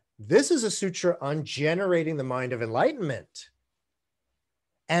 This is a sutra on generating the mind of enlightenment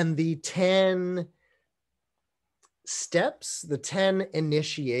and the 10 steps, the 10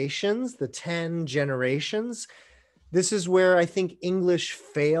 initiations, the 10 generations. This is where I think English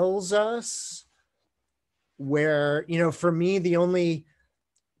fails us, where, you know, for me, the only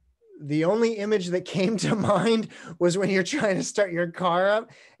image that came to mind was when you're trying to start your car up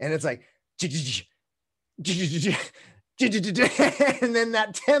and it's like, and then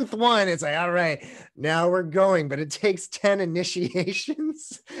that 10th one, it's like, all right, now we're going, but it takes 10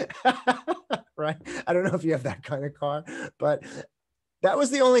 initiations. Right? I don't know if you have that kind of car, but that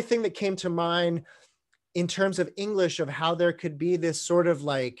was the only thing that came to mind. in terms of English, of how there could be this sort of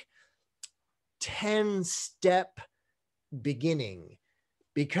like 10-step beginning,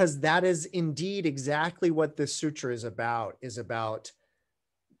 because that is indeed exactly what this sutra is about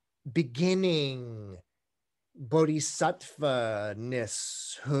beginning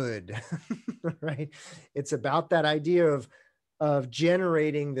bodhisattva-ness-hood, right? It's about that idea of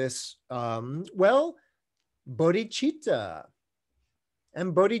generating this, bodhicitta.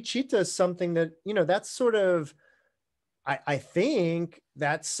 And bodhicitta is something that, that's sort of, I think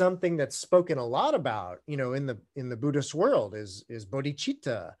that's something that's spoken a lot about, in the Buddhist world is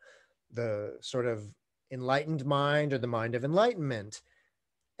bodhicitta, the sort of enlightened mind, or the mind of enlightenment.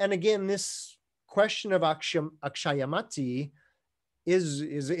 And again, this question of Aksyamati is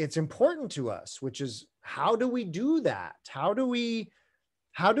it's important to us, which is, how do we do that? How do we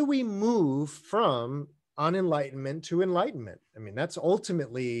move from unenlightenment to enlightenment? I mean, that's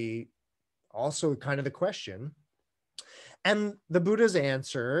ultimately also kind of the question. And the Buddha's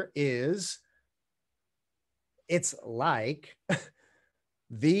answer is, it's like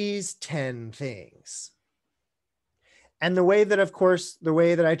these 10 things. And the way that, of course, the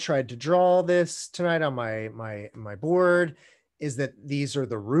way that I tried to draw this tonight on my board is that these are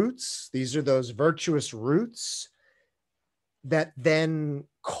the roots. These are those virtuous roots that then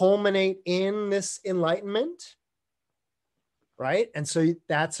culminate in this enlightenment, right? And so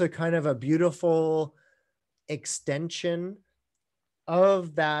that's a kind of a beautiful extension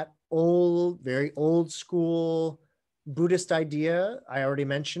of that very old school Buddhist idea. I already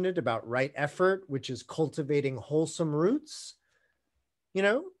mentioned it, about right effort, which is cultivating wholesome roots,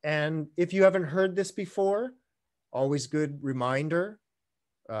 and if you haven't heard this before, always good reminder.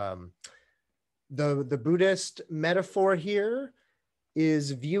 The Buddhist metaphor here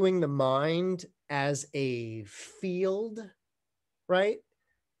is viewing the mind as a field, right?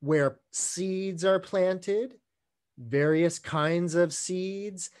 Where seeds are planted, various kinds of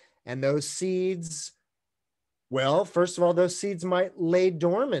seeds, and those seeds, well, first of all, those seeds might lay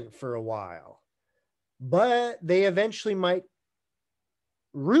dormant for a while, but they eventually might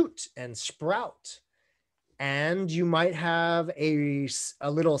root and sprout. And you might have a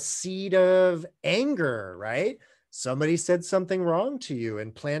little seed of anger, right? Somebody said something wrong to you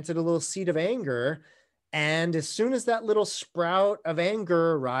and planted a little seed of anger. And as soon as that little sprout of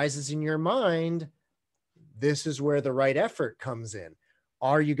anger arises in your mind, this is where the right effort comes in.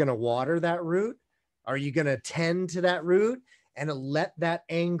 Are you going to water that root? Are you going to tend to that root and let that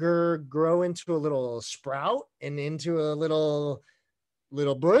anger grow into a little sprout and into a little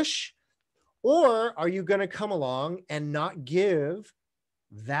bush? Or are you going to come along and not give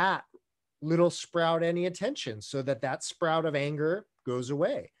that little sprout any attention so that sprout of anger goes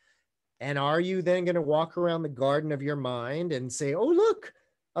away? And are you then going to walk around the garden of your mind and say, oh, look,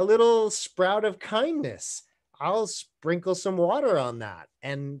 a little sprout of kindness. I'll sprinkle some water on that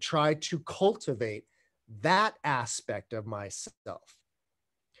and try to cultivate that aspect of myself.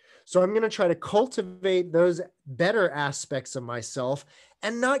 So I'm going to try to cultivate those better aspects of myself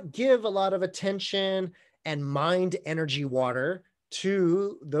and not give a lot of attention and mind energy water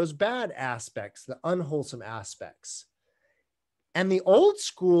to those bad aspects, the unwholesome aspects. And the old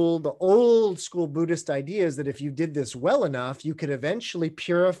school Buddhist idea is that if you did this well enough, you could eventually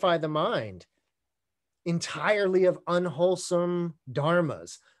purify the mind entirely of unwholesome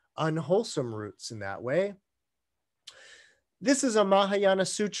dharmas, unwholesome roots in that way. This is a Mahayana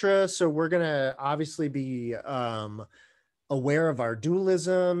sutra, so we're going to obviously be aware of our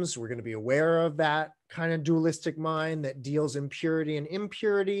dualisms. We're going to be aware of that kind of dualistic mind that deals in purity and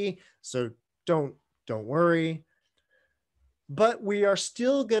impurity. So don't worry. But we are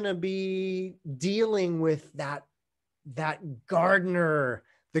still going to be dealing with that gardener,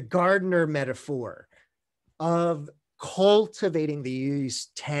 the gardener metaphor of cultivating these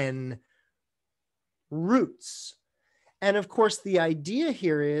 10 roots. And of course, the idea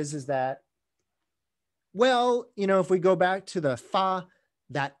here is that, well, if we go back to the fa,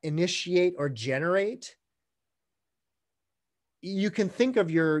 that initiate or generate, you can think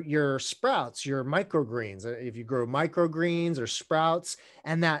of your sprouts, your microgreens, if you grow microgreens or sprouts,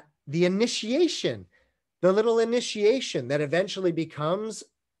 and that the initiation, the little initiation that eventually becomes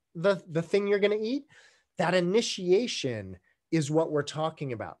the thing you're going to eat, that initiation is what we're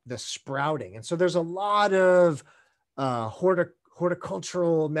talking about, the sprouting. And so there's a lot of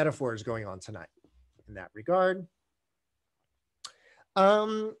horticultural metaphors going on tonight in that regard.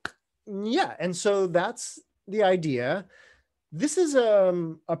 Yeah, and so that's the idea. This is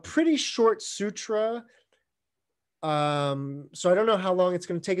a pretty short sutra. So I don't know how long it's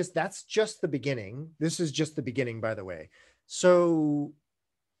going to take us. That's just the beginning. This is just the beginning, by the way. So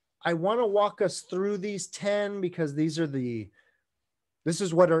I want to walk us through these 10 because this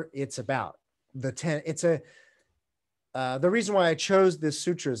is what it's about. The 10, it's the reason why I chose this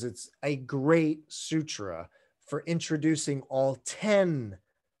sutra is it's a great sutra for introducing all 10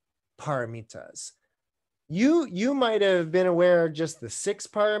 paramitas. You might have been aware of just the 6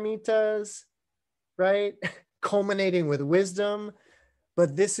 paramitas, right? Culminating with wisdom,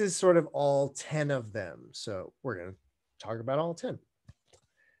 but this is sort of all 10 of them. So we're going to talk about all 10.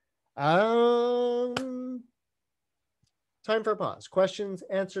 Time for a pause. Questions,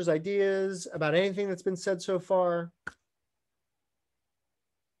 answers, ideas about anything that's been said so far?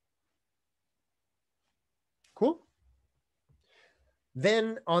 Cool.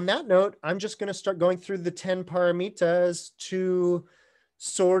 Then on that note, I'm just going to start going through the 10 paramitas to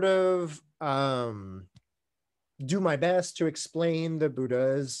sort of do my best to explain the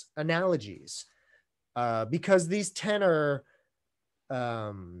Buddha's analogies. Because these 10 are,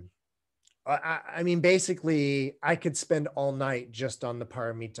 I mean, basically, I could spend all night just on the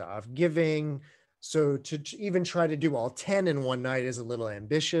paramita of giving. So to even try to do all 10 in one night is a little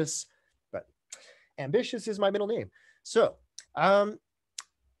ambitious, but ambitious is my middle name. So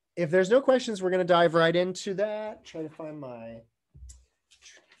if there's no questions, we're going to dive right into that. Try to find my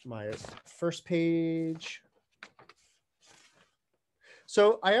first page.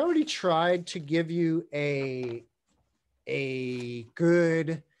 So I already tried to give you a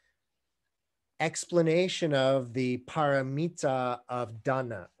good explanation of the paramita of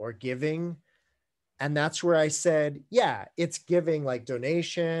dana, or giving. And that's where I said, yeah, it's giving like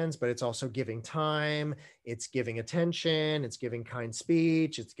donations, but it's also giving time, it's giving attention, it's giving kind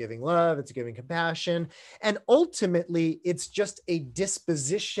speech, it's giving love, it's giving compassion. And ultimately, it's just a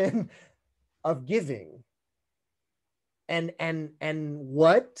disposition of giving. And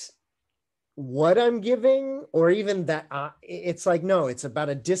what I'm giving, or even that, it's like, no, it's about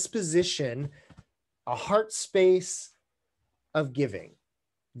a disposition, a heart space of giving.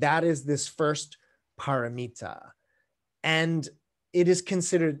 That is this first paramita. And it is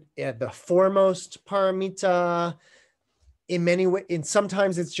considered the foremost paramita in many ways. And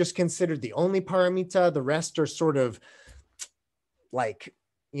sometimes it's just considered the only paramita. The rest are sort of like,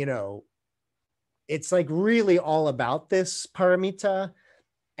 it's like really all about this paramita.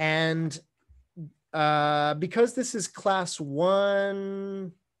 And because this is class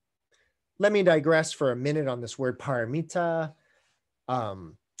 1, let me digress for a minute on this word paramita.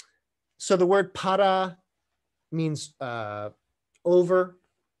 So the word para means over,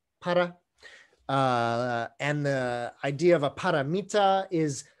 para. And the idea of a paramita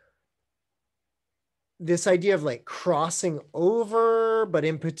is this idea of like crossing over, but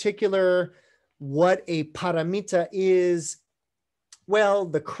in particular, what a paramita is, well,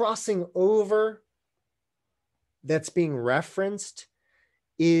 the crossing over that's being referenced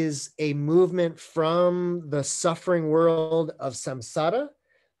is a movement from the suffering world of samsara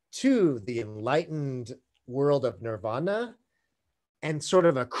to the enlightened world of nirvana, and sort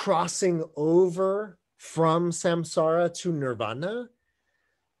of a crossing over from samsara to nirvana.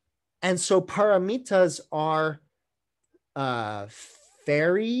 And so paramitas are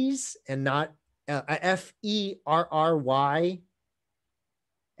ferries, and not Ferry.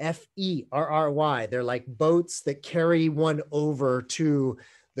 Ferry. They're like boats that carry one over to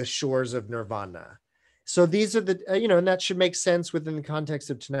the shores of nirvana. So these are the, and that should make sense within the context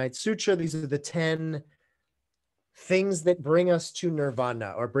of tonight's sutra. These are the 10 things that bring us to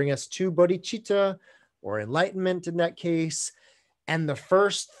nirvana, or bring us to bodhicitta, or enlightenment in that case. And the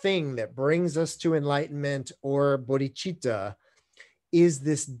first thing that brings us to enlightenment or bodhicitta is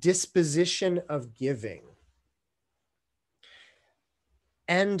this disposition of giving.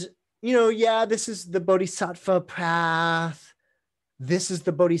 And, this is the bodhisattva path. This is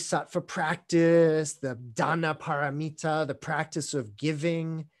the bodhisattva practice, the dana paramita, the practice of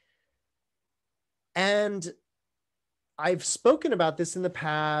giving. And I've spoken about this in the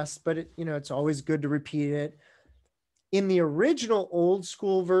past, but it's always good to repeat it. In the original old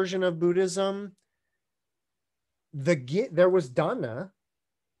school version of Buddhism, there was dana,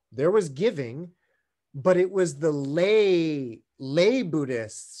 there was giving, but it was the lay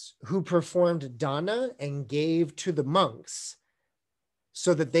Buddhists who performed dana and gave to the monks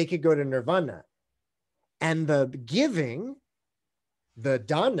so that they could go to nirvana. And the giving, the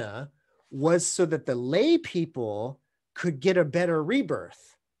dana, was so that the lay people could get a better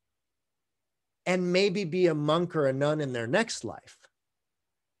rebirth and maybe be a monk or a nun in their next life.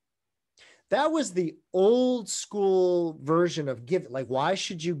 That was the old school version of give. Like, why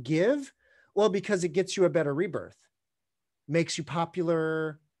should you give? Well, because it gets you a better rebirth, makes you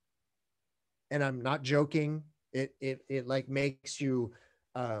popular. And I'm not joking. It like makes you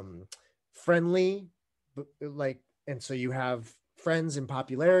friendly, like, and so you have friends in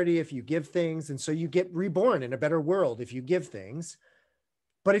popularity if you give things, and so you get reborn in a better world if you give things.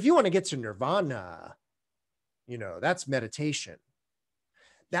 But if you want to get to nirvana, you know, that's meditation.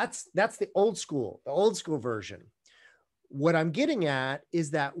 That's the old school version. What I'm getting at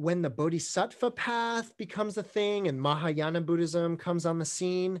is that when the Bodhisattva path becomes a thing and Mahayana Buddhism comes on the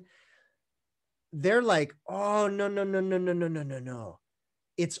scene, they're like, oh, no, no, no, no, no, no, no, no, no.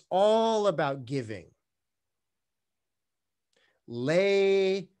 It's all about giving.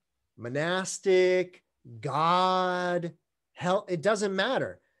 Lay, monastic, God, hell, it doesn't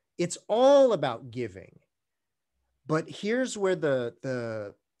matter. It's all about giving. But here's where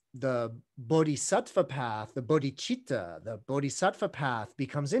the Bodhisattva path, the bodhicitta, the Bodhisattva path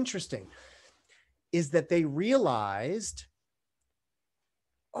becomes interesting, is that they realized,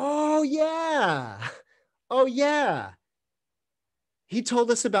 oh yeah, he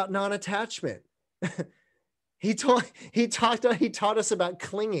told us about non-attachment. he taught us about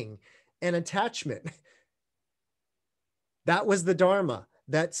clinging and attachment. That was the Dharma,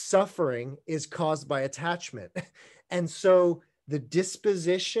 that suffering is caused by attachment. And so the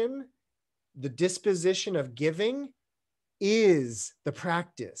disposition of giving is the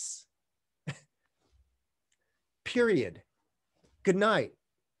practice. Period. Good night.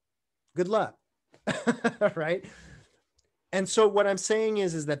 Good luck. Right? And so what I'm saying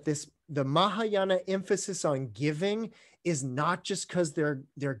is that the Mahayana emphasis on giving is not just because they're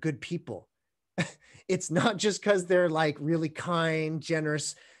good people. It's not just because they're like really kind,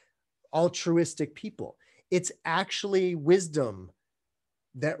 generous, altruistic people. It's actually wisdom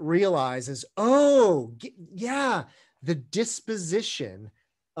that realizes, oh, yeah, the disposition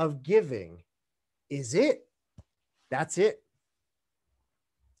of giving is it. That's it.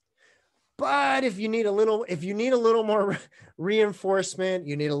 But if you need a little more reinforcement,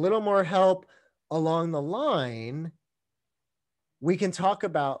 you need a little more help along the line, we can talk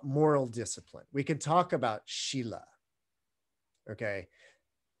about moral discipline. We can talk about Shila. Okay.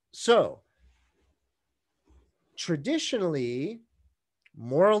 So traditionally,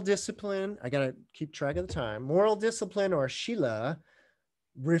 moral discipline, I got to keep track of the time, moral discipline or Shila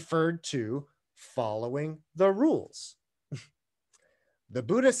referred to following the rules. The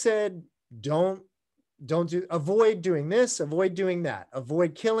Buddha said, avoid doing this, avoid doing that,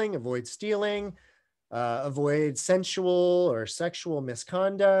 avoid killing, avoid stealing, avoid sensual or sexual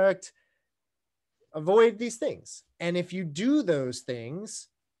misconduct, avoid these things. And if you do those things,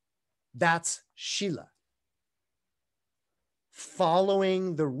 that's Shila.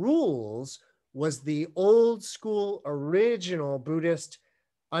 Following the rules was the old school original Buddhist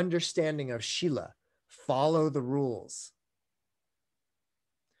understanding of Shila. Follow the rules.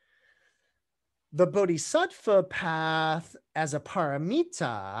 The Bodhisattva path as a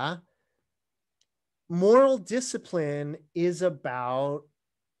paramita, moral discipline is about,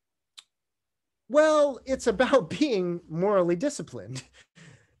 well, it's about being morally disciplined.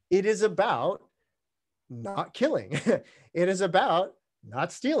 It is about not killing. It is about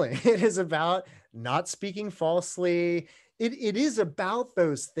not stealing. It is about not speaking falsely. It is about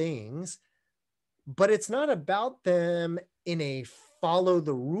those things, but it's not about them in a follow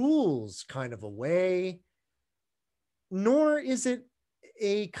the rules kind of a way, nor is it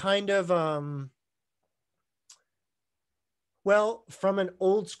a kind of, well, from an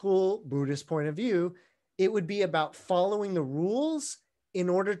old school Buddhist point of view, it would be about following the rules in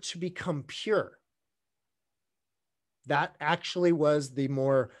order to become pure. That actually was the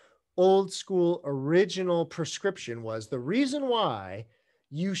more old school original prescription, was the reason why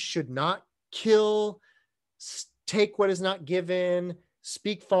you should not kill, take what is not given,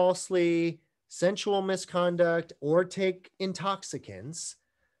 speak falsely, sensual misconduct, or take intoxicants,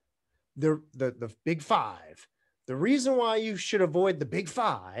 the big five. The reason why you should avoid the big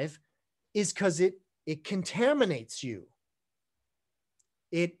five is because it contaminates you.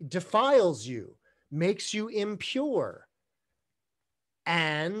 It defiles you, makes you impure.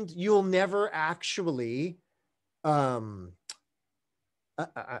 And you'll never actually, again,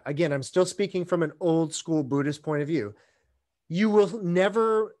 I'm still speaking from an old school Buddhist point of view. You will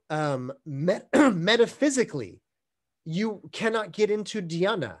never, metaphysically, you cannot get into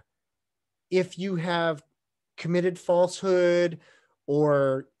dhyana if you have committed falsehood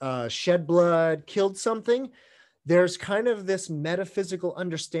or shed blood, killed something. There's kind of this metaphysical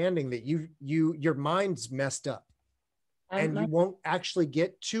understanding that your mind's messed up, and you won't actually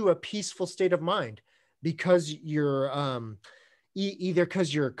get to a peaceful state of mind because you're either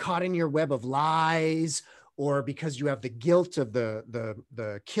because you're caught in your web of lies, or because you have the guilt of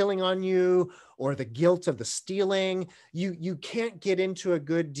the killing on you, or the guilt of the stealing, you can't get into a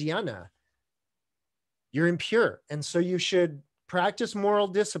good dhyana. You're impure. And so you should practice moral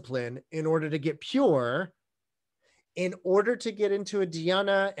discipline in order to get pure, in order to get into a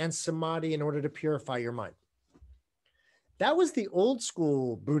dhyana and samadhi, in order to purify your mind. That was the old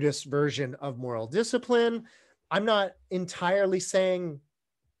school Buddhist version of moral discipline. I'm not entirely saying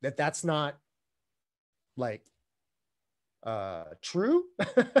that that's not like true.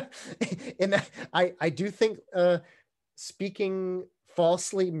 And I do think speaking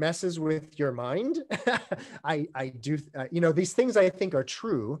falsely messes with your mind. I do, these things I think are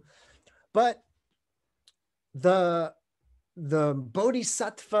true, but the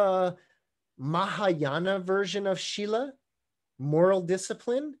Bodhisattva Mahayana version of Shila, moral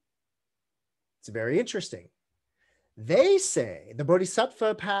discipline, it's very interesting. They say, the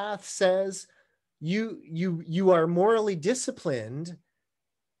Bodhisattva path says, you are morally disciplined,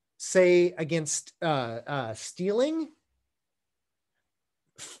 say, against stealing,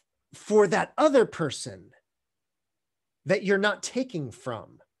 for that other person that you're not taking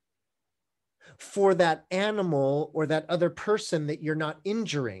from, for that animal or that other person that you're not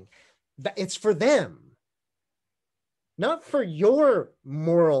injuring. It's for them, not for your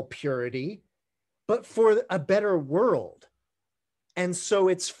moral purity, but for a better world. And so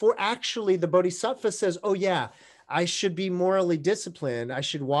it's for, actually, the Bodhisattva says, oh yeah, I should be morally disciplined. I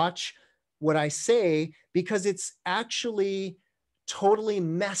should watch what I say, because it's actually totally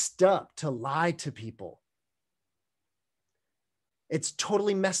messed up to lie to people. It's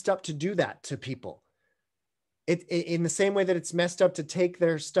totally messed up to do that to people. In the same way that it's messed up to take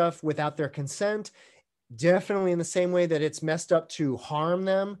their stuff without their consent, definitely in the same way that it's messed up to harm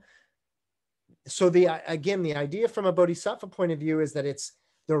them. So again, the idea from a Bodhisattva point of view is that it's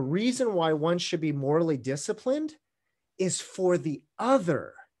the reason why one should be morally disciplined is for the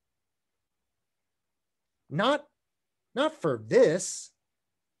other, not for this.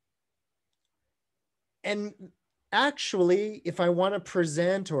 And actually, if I want to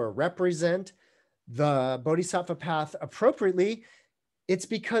present or represent the Bodhisattva path appropriately, it's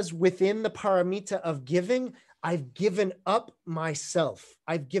because within the paramita of giving, I've given up myself.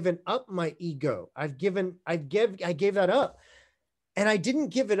 I've given up my ego. I gave that up. And I didn't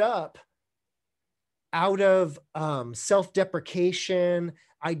give it up out of self-deprecation.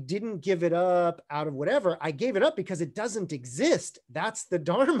 I didn't give it up out of whatever. I gave it up because it doesn't exist. That's the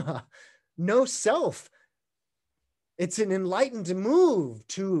Dharma. No self. It's an enlightened move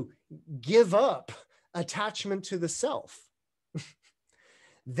to give up attachment to the self.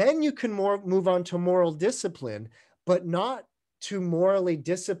 Then you can move on to moral discipline, but not to morally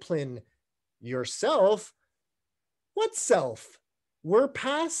discipline yourself. What self? We're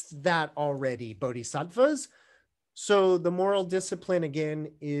past that already, bodhisattvas. So the moral discipline,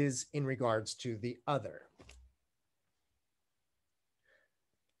 again, is in regards to the other.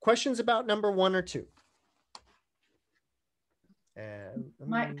 Questions about number 1 or 2? And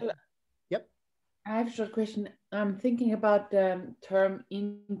Michael, yep. I have a short question. I'm thinking about the term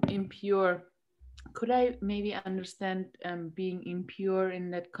impure. Could I maybe understand being impure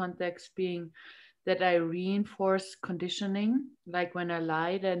in that context being that I reinforce conditioning, like when I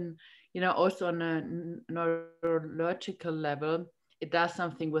lie, then, also on a neurological level, it does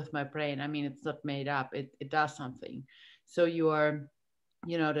something with my brain. I mean, it's not made up. It does something. So you are,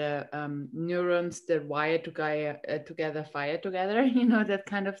 the neurons that wire together fire together, that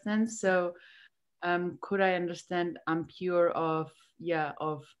kind of sense. So could I understand I'm pure of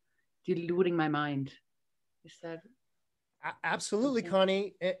diluting my mind? Is that? Absolutely,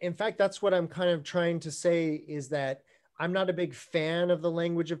 Connie. In fact, that's what I'm kind of trying to say, is that I'm not a big fan of the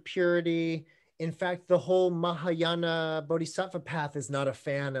language of purity. In fact, the whole Mahayana Bodhisattva path is not a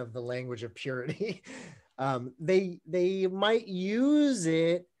fan of the language of purity. They might use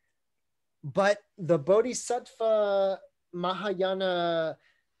it, but the Bodhisattva Mahayana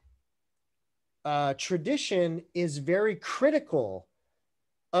tradition is very critical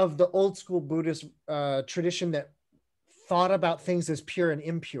of the old school Buddhist tradition that thought about things as pure and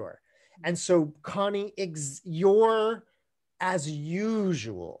impure. And so, Connie, as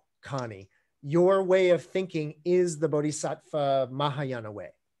usual, Connie, your way of thinking is the Bodhisattva Mahayana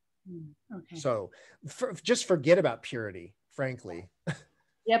way. Okay. So just forget about purity, frankly.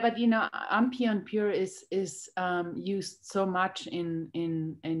 Yeah, but ampy and pure is used so much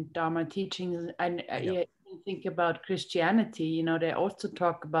in Dharma teachings. And you think about Christianity, they also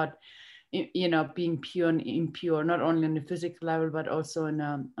talk about being pure and impure, not only on the physical level but also on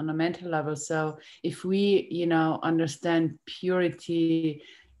a mental level. So if we understand purity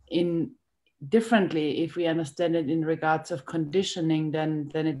in differently. If we understand it in regards of conditioning,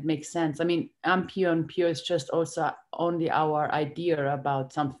 then it makes sense. I mean, impure and pure is just also only our idea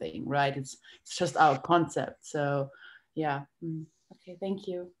about something, right? It's just our concept. So yeah. Okay, thank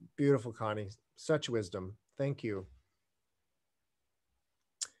you. Beautiful, Connie. Such wisdom. Thank you.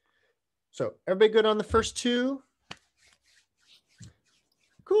 So everybody good on the first two?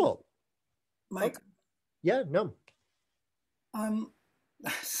 Cool. Mike. Okay. Yeah, no.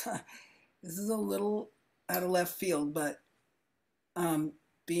 This is a little out of left field, but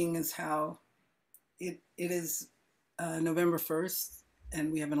being as how it is November 1st,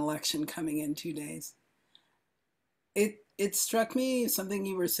 and we have an election coming in 2 days. It struck me something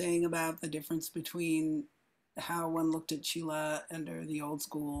you were saying about the difference between how one looked at Chila under the old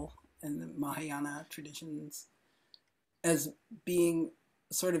school and the Mahayana traditions as being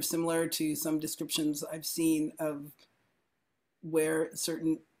sort of similar to some descriptions I've seen of where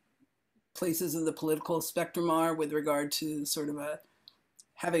certain places in the political spectrum are with regard to sort of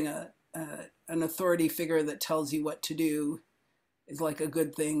having an authority figure that tells you what to do is like a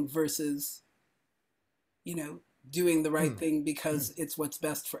good thing versus, doing the right thing because it's what's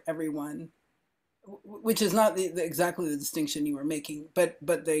best for everyone, which is not exactly the distinction you were making, but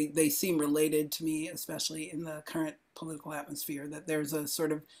they seem related to me, especially in the current political atmosphere, that there's a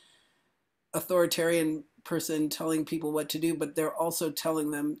sort of authoritarian person telling people what to do, but they're also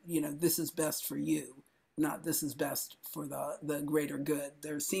telling them, this is best for you, not this is best for the greater good.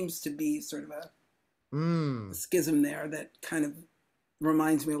 There seems to be sort of a schism there that kind of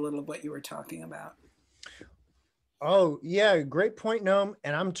reminds me a little of what you were talking about. Oh yeah, great point, Noam.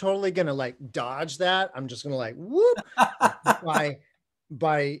 And I'm totally gonna dodge that. I'm just gonna whoop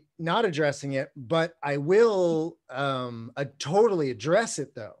by not addressing it, but I will totally address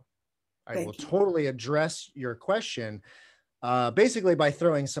it though. I will totally address your question, basically by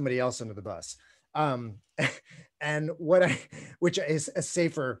throwing somebody else under the bus. And which is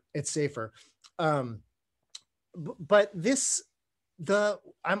safer. It's safer. But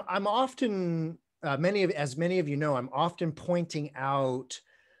I'm often, many of you know, I'm often pointing out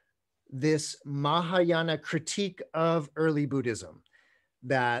this Mahayana critique of early Buddhism,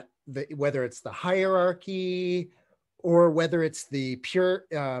 that whether it's the hierarchy or whether it's the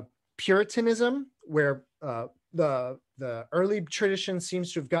Puritanism, where the early tradition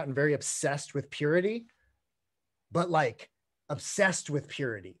seems to have gotten very obsessed with purity, but obsessed with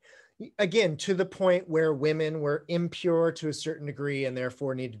purity. Again, to the point where women were impure to a certain degree and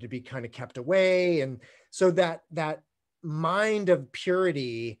therefore needed to be kind of kept away. And so that mind of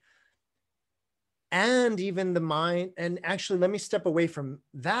purity, and even the mind, and actually, let me step away from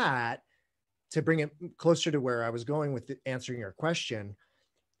that to bring it closer to where I was going with answering your question.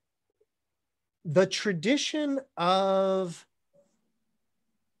 The tradition of,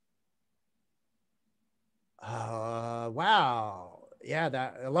 wow. Yeah,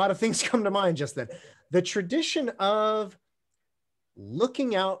 that a lot of things come to mind just then. The tradition of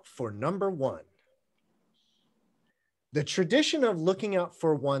looking out for number one. The tradition of looking out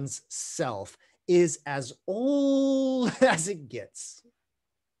for one's self is as old as it gets.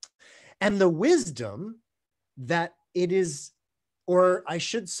 And the wisdom that it is, or I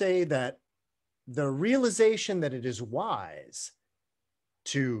should say that the realization that it is wise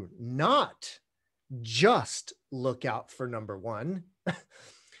to not just look out for number one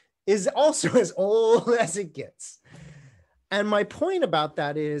is also as old as it gets. And my point about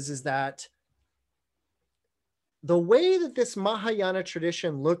that is that the way that this Mahayana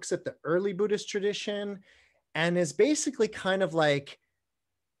tradition looks at the early Buddhist tradition and is basically kind of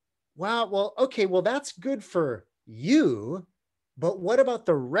wow, well, okay, well, that's good for you, but what about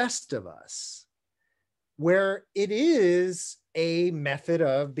the rest of us? Where it is a method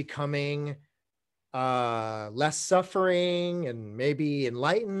of becoming less suffering and maybe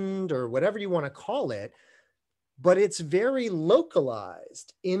enlightened or whatever you want to call it, but it's very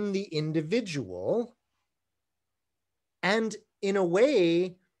localized in the individual. And in a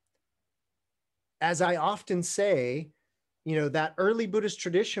way, as I often say, that early Buddhist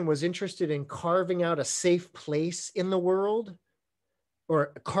tradition was interested in carving out a safe place in the world,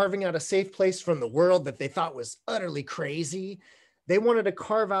 or carving out a safe place from the world that they thought was utterly crazy. They wanted to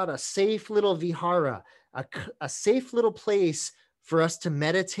carve out a safe little vihara, a safe little place for us to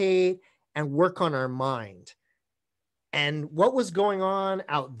meditate and work on our mind. And what was going on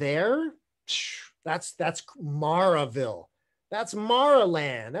out there? That's Maraville. That's Mara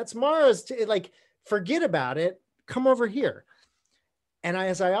land. That's Mara's, forget about it. Come over here. And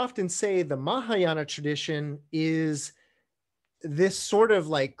as I often say, the Mahayana tradition is this sort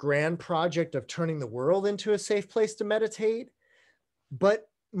of grand project of turning the world into a safe place to meditate. But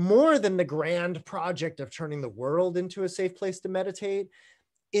more than the grand project of turning the world into a safe place to meditate.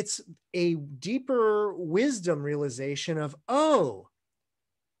 It's a deeper wisdom realization of, oh,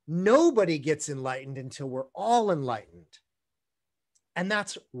 nobody gets enlightened until we're all enlightened. And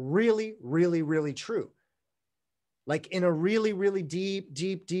that's really, really, really true. Like in a really, really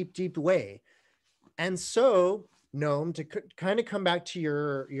deep way. And so, Noam, to kind of come back to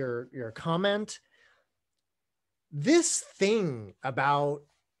your comment, this thing about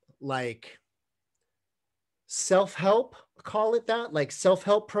like self-help, call it that, like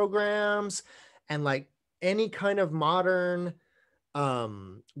self-help programs and like any kind of modern,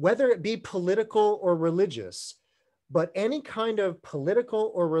 whether it be political or religious, but any kind of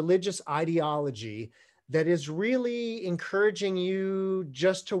political or religious ideology that is really encouraging you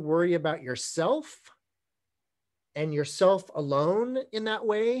just to worry about yourself and yourself alone in that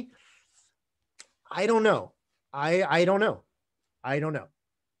way. I don't know. I don't know. I don't know.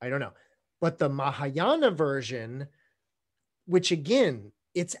 But the Mahayana version, which again,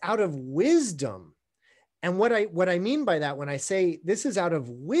 it's out of wisdom. And what I mean by that, when I say this is out of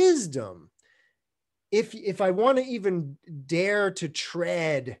wisdom, if I want to even dare to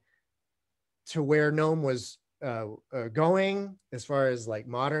tread to where Noam was going, as far as like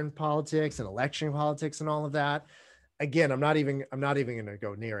modern politics and election politics and all of that, again, I'm not even going to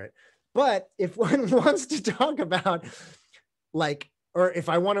go near it. But if one wants to talk about like, or if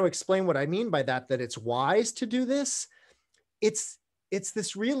I want to explain what I mean by that it's wise to do this, it's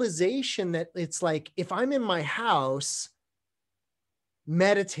this realization that it's like, if I'm in my house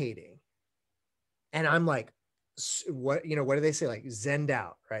meditating and I'm like, what do they say? Like zened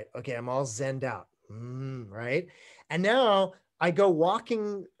out, right? Okay, I'm all zened out, right? And now I go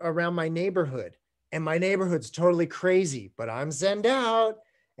walking around my neighborhood and my neighborhood's totally crazy, but I'm zened out.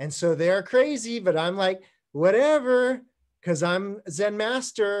 And so they're crazy, but I'm like, whatever, because I'm Zen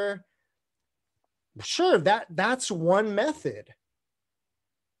master. Sure, that's one method.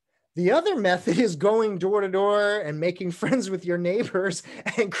 The other method is going door to door and making friends with your neighbors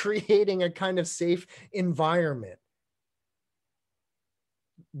and creating a kind of safe environment.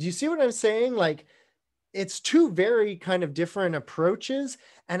 Do you see what I'm saying? Like, it's two very kind of different approaches,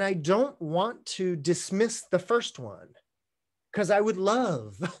 and I don't want to dismiss the first one because I would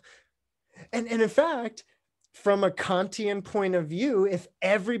love. And in fact, from a Kantian point of view, if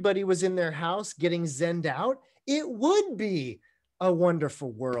everybody was in their house getting zened out, it would be a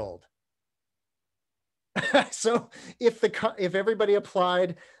wonderful world. So if everybody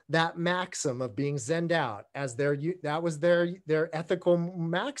applied that maxim of being zened out as that was their ethical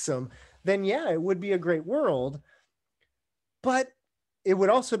maxim, then yeah, it would be a great world. But it would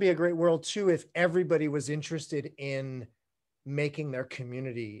also be a great world too if everybody was interested in making their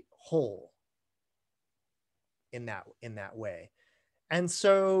community whole in that way. And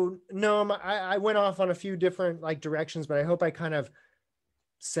so, no, I went off on a few different like directions, but I hope I kind of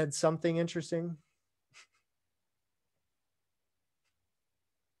said something interesting.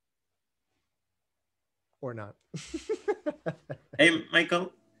 Or not. Hey,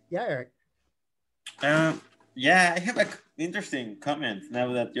 Michael. Yeah, Eric. Yeah, I have an interesting comment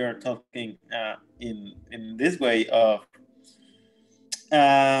now that you're talking in this way of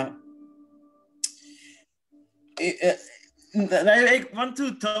I want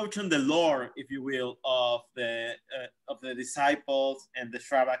to touch on the lore, if you will, of the disciples and the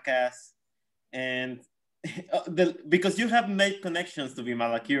Shravakas, and because you have made connections to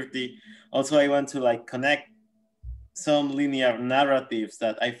Vimalakirti. Also, I want to like connect some linear narratives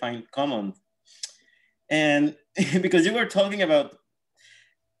that I find common, and because you were talking about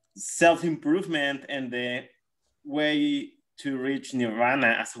self-improvement and the way to reach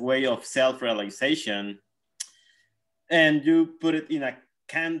nirvana as a way of self-realization. And you put it in a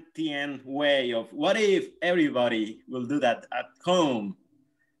Kantian way of what if everybody will do that at home,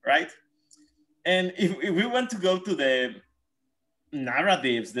 right? And if we want to go to the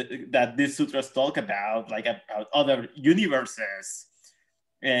narratives that these sutras talk about, like about other universes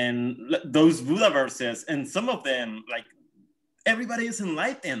and those Buddha verses, and some of them, like everybody is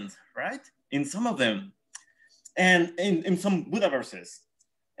enlightened, right? In some of them, and in some Buddha verses.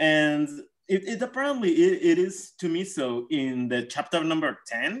 And it apparently it is to me so in the chapter number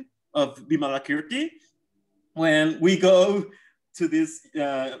 10 of Vimalakirti, when we go to this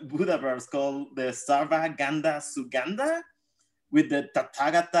Buddha verse called the Sarva Ganda Suganda with the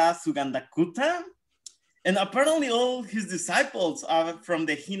Tathagata Sugandakuta. And apparently all his disciples are from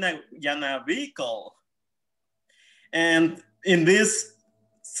the Hinayana vehicle. And in this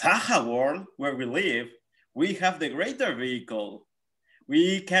Saha world where we live, we have the greater vehicle.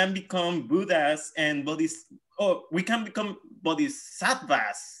 We can become Buddhas and oh, we can become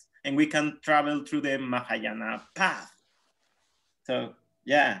bodhisattvas and we can travel through the Mahayana path. So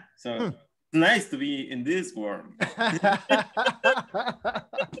yeah, so it's nice to be in this world.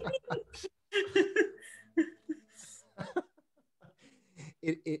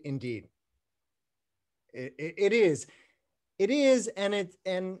 Indeed, it is. It is, and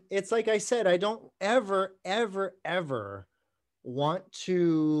it's like I said, I don't ever want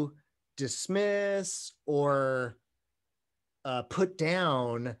to dismiss or put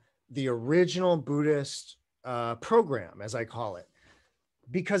down the original Buddhist program, as I call it,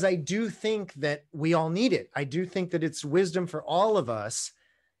 because I do think that we all need it. I do think that it's wisdom for all of us.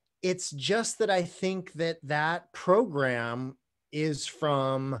 It's just that I think that that program is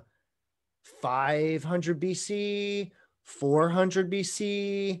from 500 BC, 400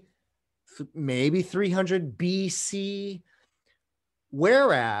 BC, maybe 300 BC.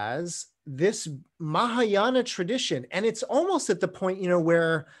 Whereas this Mahayana tradition, and it's almost at the point, you know,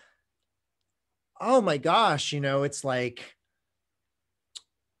 where, oh my gosh, you know, it's like,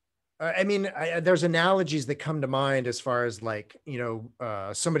 I mean, there's analogies that come to mind as far as like, you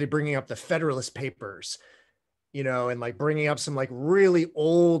know, somebody bringing up the Federalist Papers, you know, and like bringing up some like really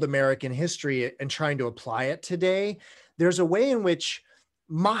old American history and trying to apply it today. There's a way in which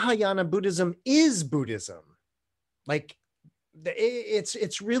Mahayana Buddhism is Buddhism. Like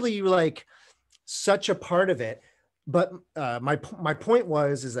it's really like such a part of it. But my point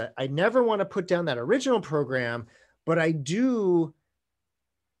is that I never want to put down that original program, but I do,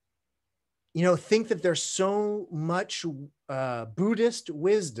 you know, think that there's so much Buddhist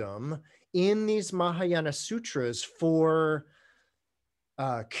wisdom in these Mahayana sutras for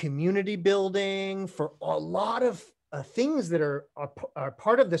community building, for a lot of things that are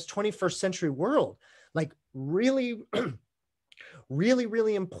part of this 21st century world, like really,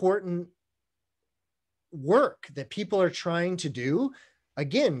 really important work that people are trying to do.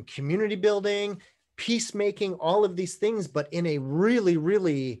 Again, community building, peacemaking, all of these things, but in a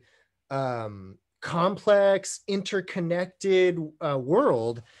really complex, interconnected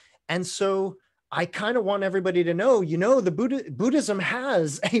world. And so I kind of want everybody to know, you know, the Buddhism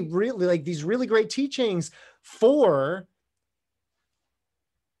has a really like these really great teachings for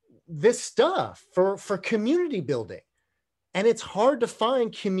this stuff, for community building. And it's hard to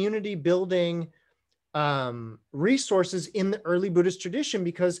find community building resources in the early Buddhist tradition,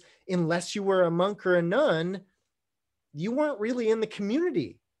 because unless you were a monk or a nun, you weren't really in the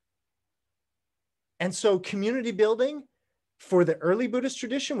community. And so community building for the early Buddhist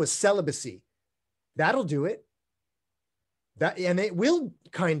tradition was celibacy. That'll do it. And it will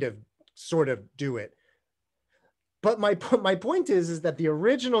kind of sort of do it. But my point is that the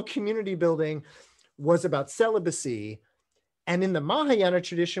original community building was about celibacy. And in the Mahayana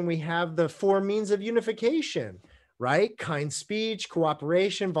tradition, we have the 4 means of unification, right? Kind speech,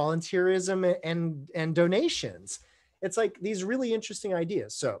 cooperation, volunteerism, and donations. It's like these really interesting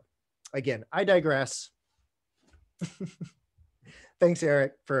ideas. So again, I digress. Thanks,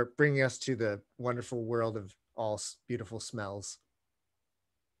 Eric, for bringing us to the wonderful world of all beautiful smells.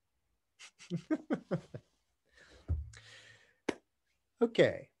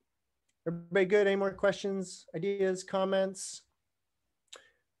 Okay. Everybody good? Any more questions, ideas, comments?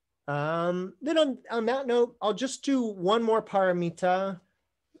 Then on that note, I'll just do one more paramita.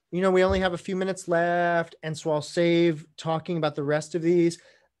 You know, we only have a few minutes left, and so I'll save talking about the rest of these,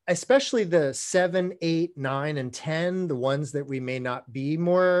 especially the 7, 8, 9, and 10, the ones that we may not be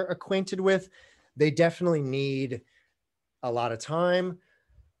more acquainted with. They definitely need a lot of time.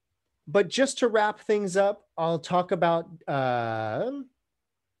 But just to wrap things up, I'll talk about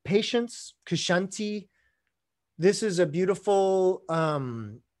patience, kshanti. This is a beautiful,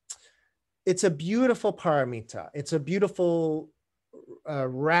 it's a beautiful paramita. It's a beautiful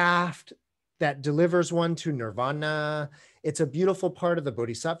raft that delivers one to nirvana. It's a beautiful part of the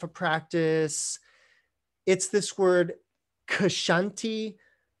Bodhisattva practice. It's this word kshanti.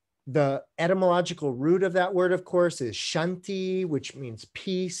 The etymological root of that word, of course, is shanti, which means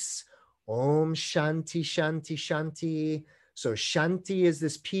peace. Om shanti, shanti, shanti. So shanti is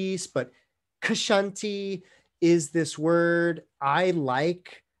this peace, but kshanti is this word. I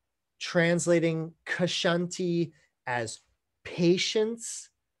like translating kshanti as patience,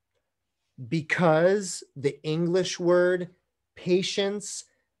 because the English word patience,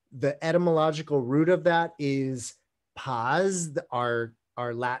 the etymological root of that is paz, our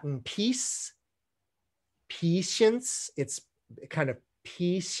Latin peace, patience. It's kind of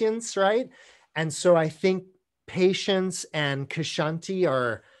patience, right? And so I think patience and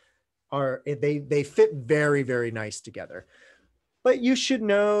kshanti they fit very, very nice together. But you should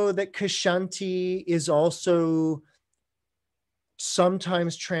know that Kshanti is also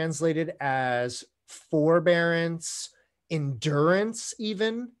sometimes translated as forbearance, endurance,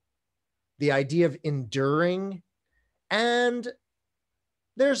 even the idea of enduring. And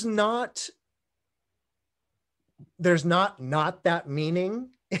there's not that meaning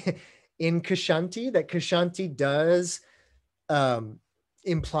in Kshanti, that Kshanti does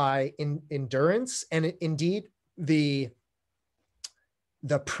imply endurance. And indeed, the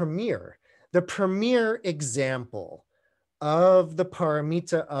premier example of the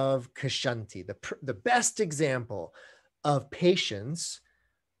paramita of Kshanti, the best example of patience,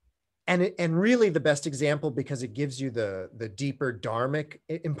 and really the best example because it gives you the deeper dharmic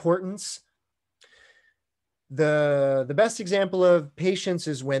importance. The best example of patience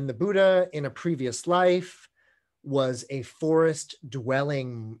is when the Buddha in a previous life was a forest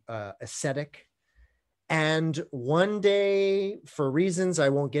dwelling ascetic. And one day, for reasons I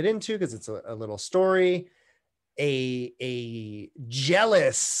won't get into because it's a little story, a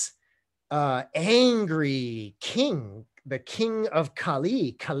jealous, angry king, the king of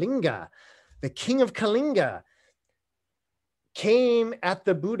Kalinga, the king of Kalinga, came at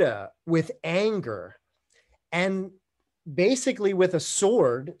the Buddha with anger and basically with a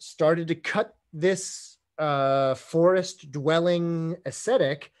sword started to cut this forest dwelling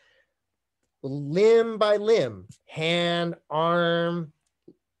ascetic limb by limb, hand, arm,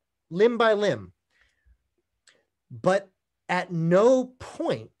 limb by limb. But at no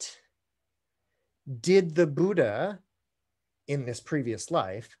point did the Buddha, in this previous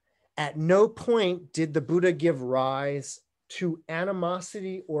life, at no point did the Buddha give rise to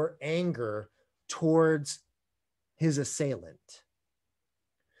animosity or anger towards his assailant.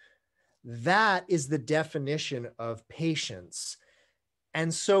 That is the definition of patience.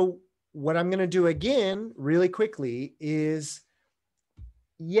 And so what I'm going to do again really quickly is,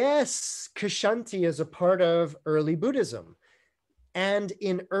 yes, Kshanti is a part of early Buddhism. And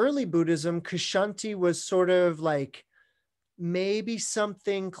in early Buddhism, Kshanti was sort of like maybe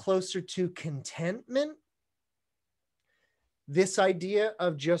something closer to contentment. This idea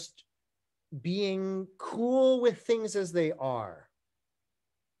of just being cool with things as they are.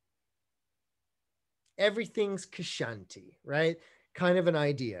 Everything's Kshanti, right? Kind of an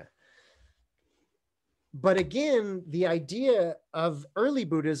idea. But again, the idea of early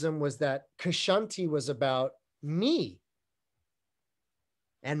Buddhism was that Kshanti was about me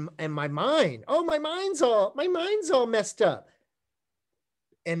and my mind. Oh, my mind's all messed up.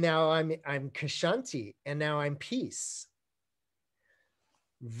 And now I'm Kshanti, and now I'm peace.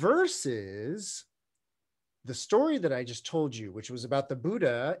 Versus the story that I just told you, which was about the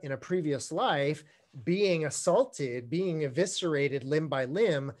Buddha in a previous life being assaulted, being eviscerated limb by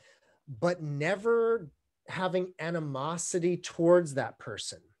limb, but never having animosity towards that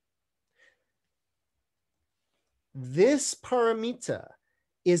person. This paramita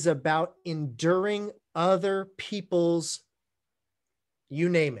is about enduring other people's, you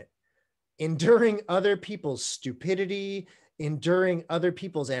name it, enduring other people's stupidity, enduring other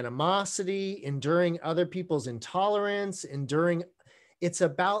people's animosity, enduring other people's intolerance, it's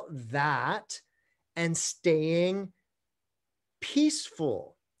about that and staying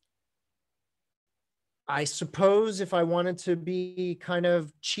peaceful. I suppose if I wanted to be kind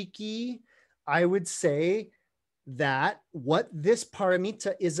of cheeky, I would say that what this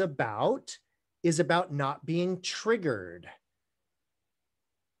paramita is about not being triggered,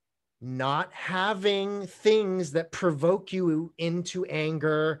 not having things that provoke you into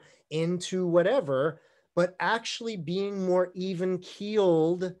anger, into whatever, but actually being more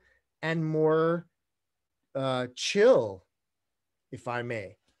even-keeled and more chill, if I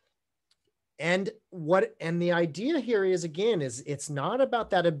may. And the idea here is, again, is it's not about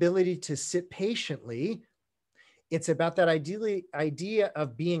that ability to sit patiently. It's about that idea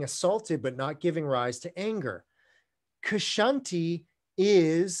of being assaulted, but not giving rise to anger. Kshanti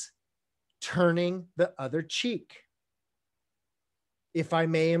is turning the other cheek. If I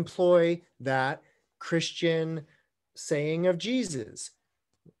may employ that Christian saying of Jesus,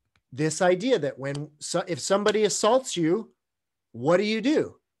 this idea that if somebody assaults you, what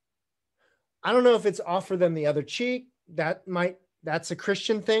do? I don't know if it's offer them the other cheek. That's a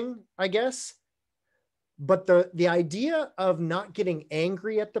Christian thing, I guess. But the idea of not getting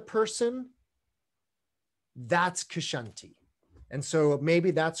angry at the person, that's Kshanti. And so maybe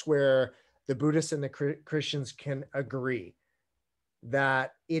that's where the Buddhists and the Christians can agree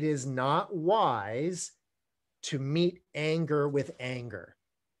that it is not wise to meet anger with anger.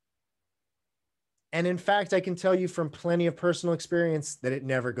 And in fact, I can tell you from plenty of personal experience that it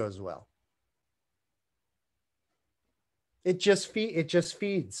never goes well. It just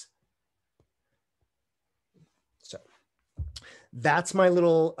feeds. So that's my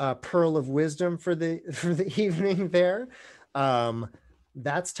little pearl of wisdom for the evening there.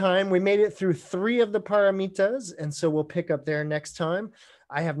 That's time. We made it through 3 of the paramitas, and so we'll pick up there next time.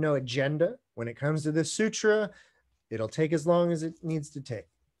 I have no agenda when it comes to this sutra. It'll take as long as it needs to take.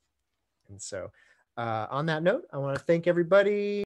 And so on that note, I want to thank everybody.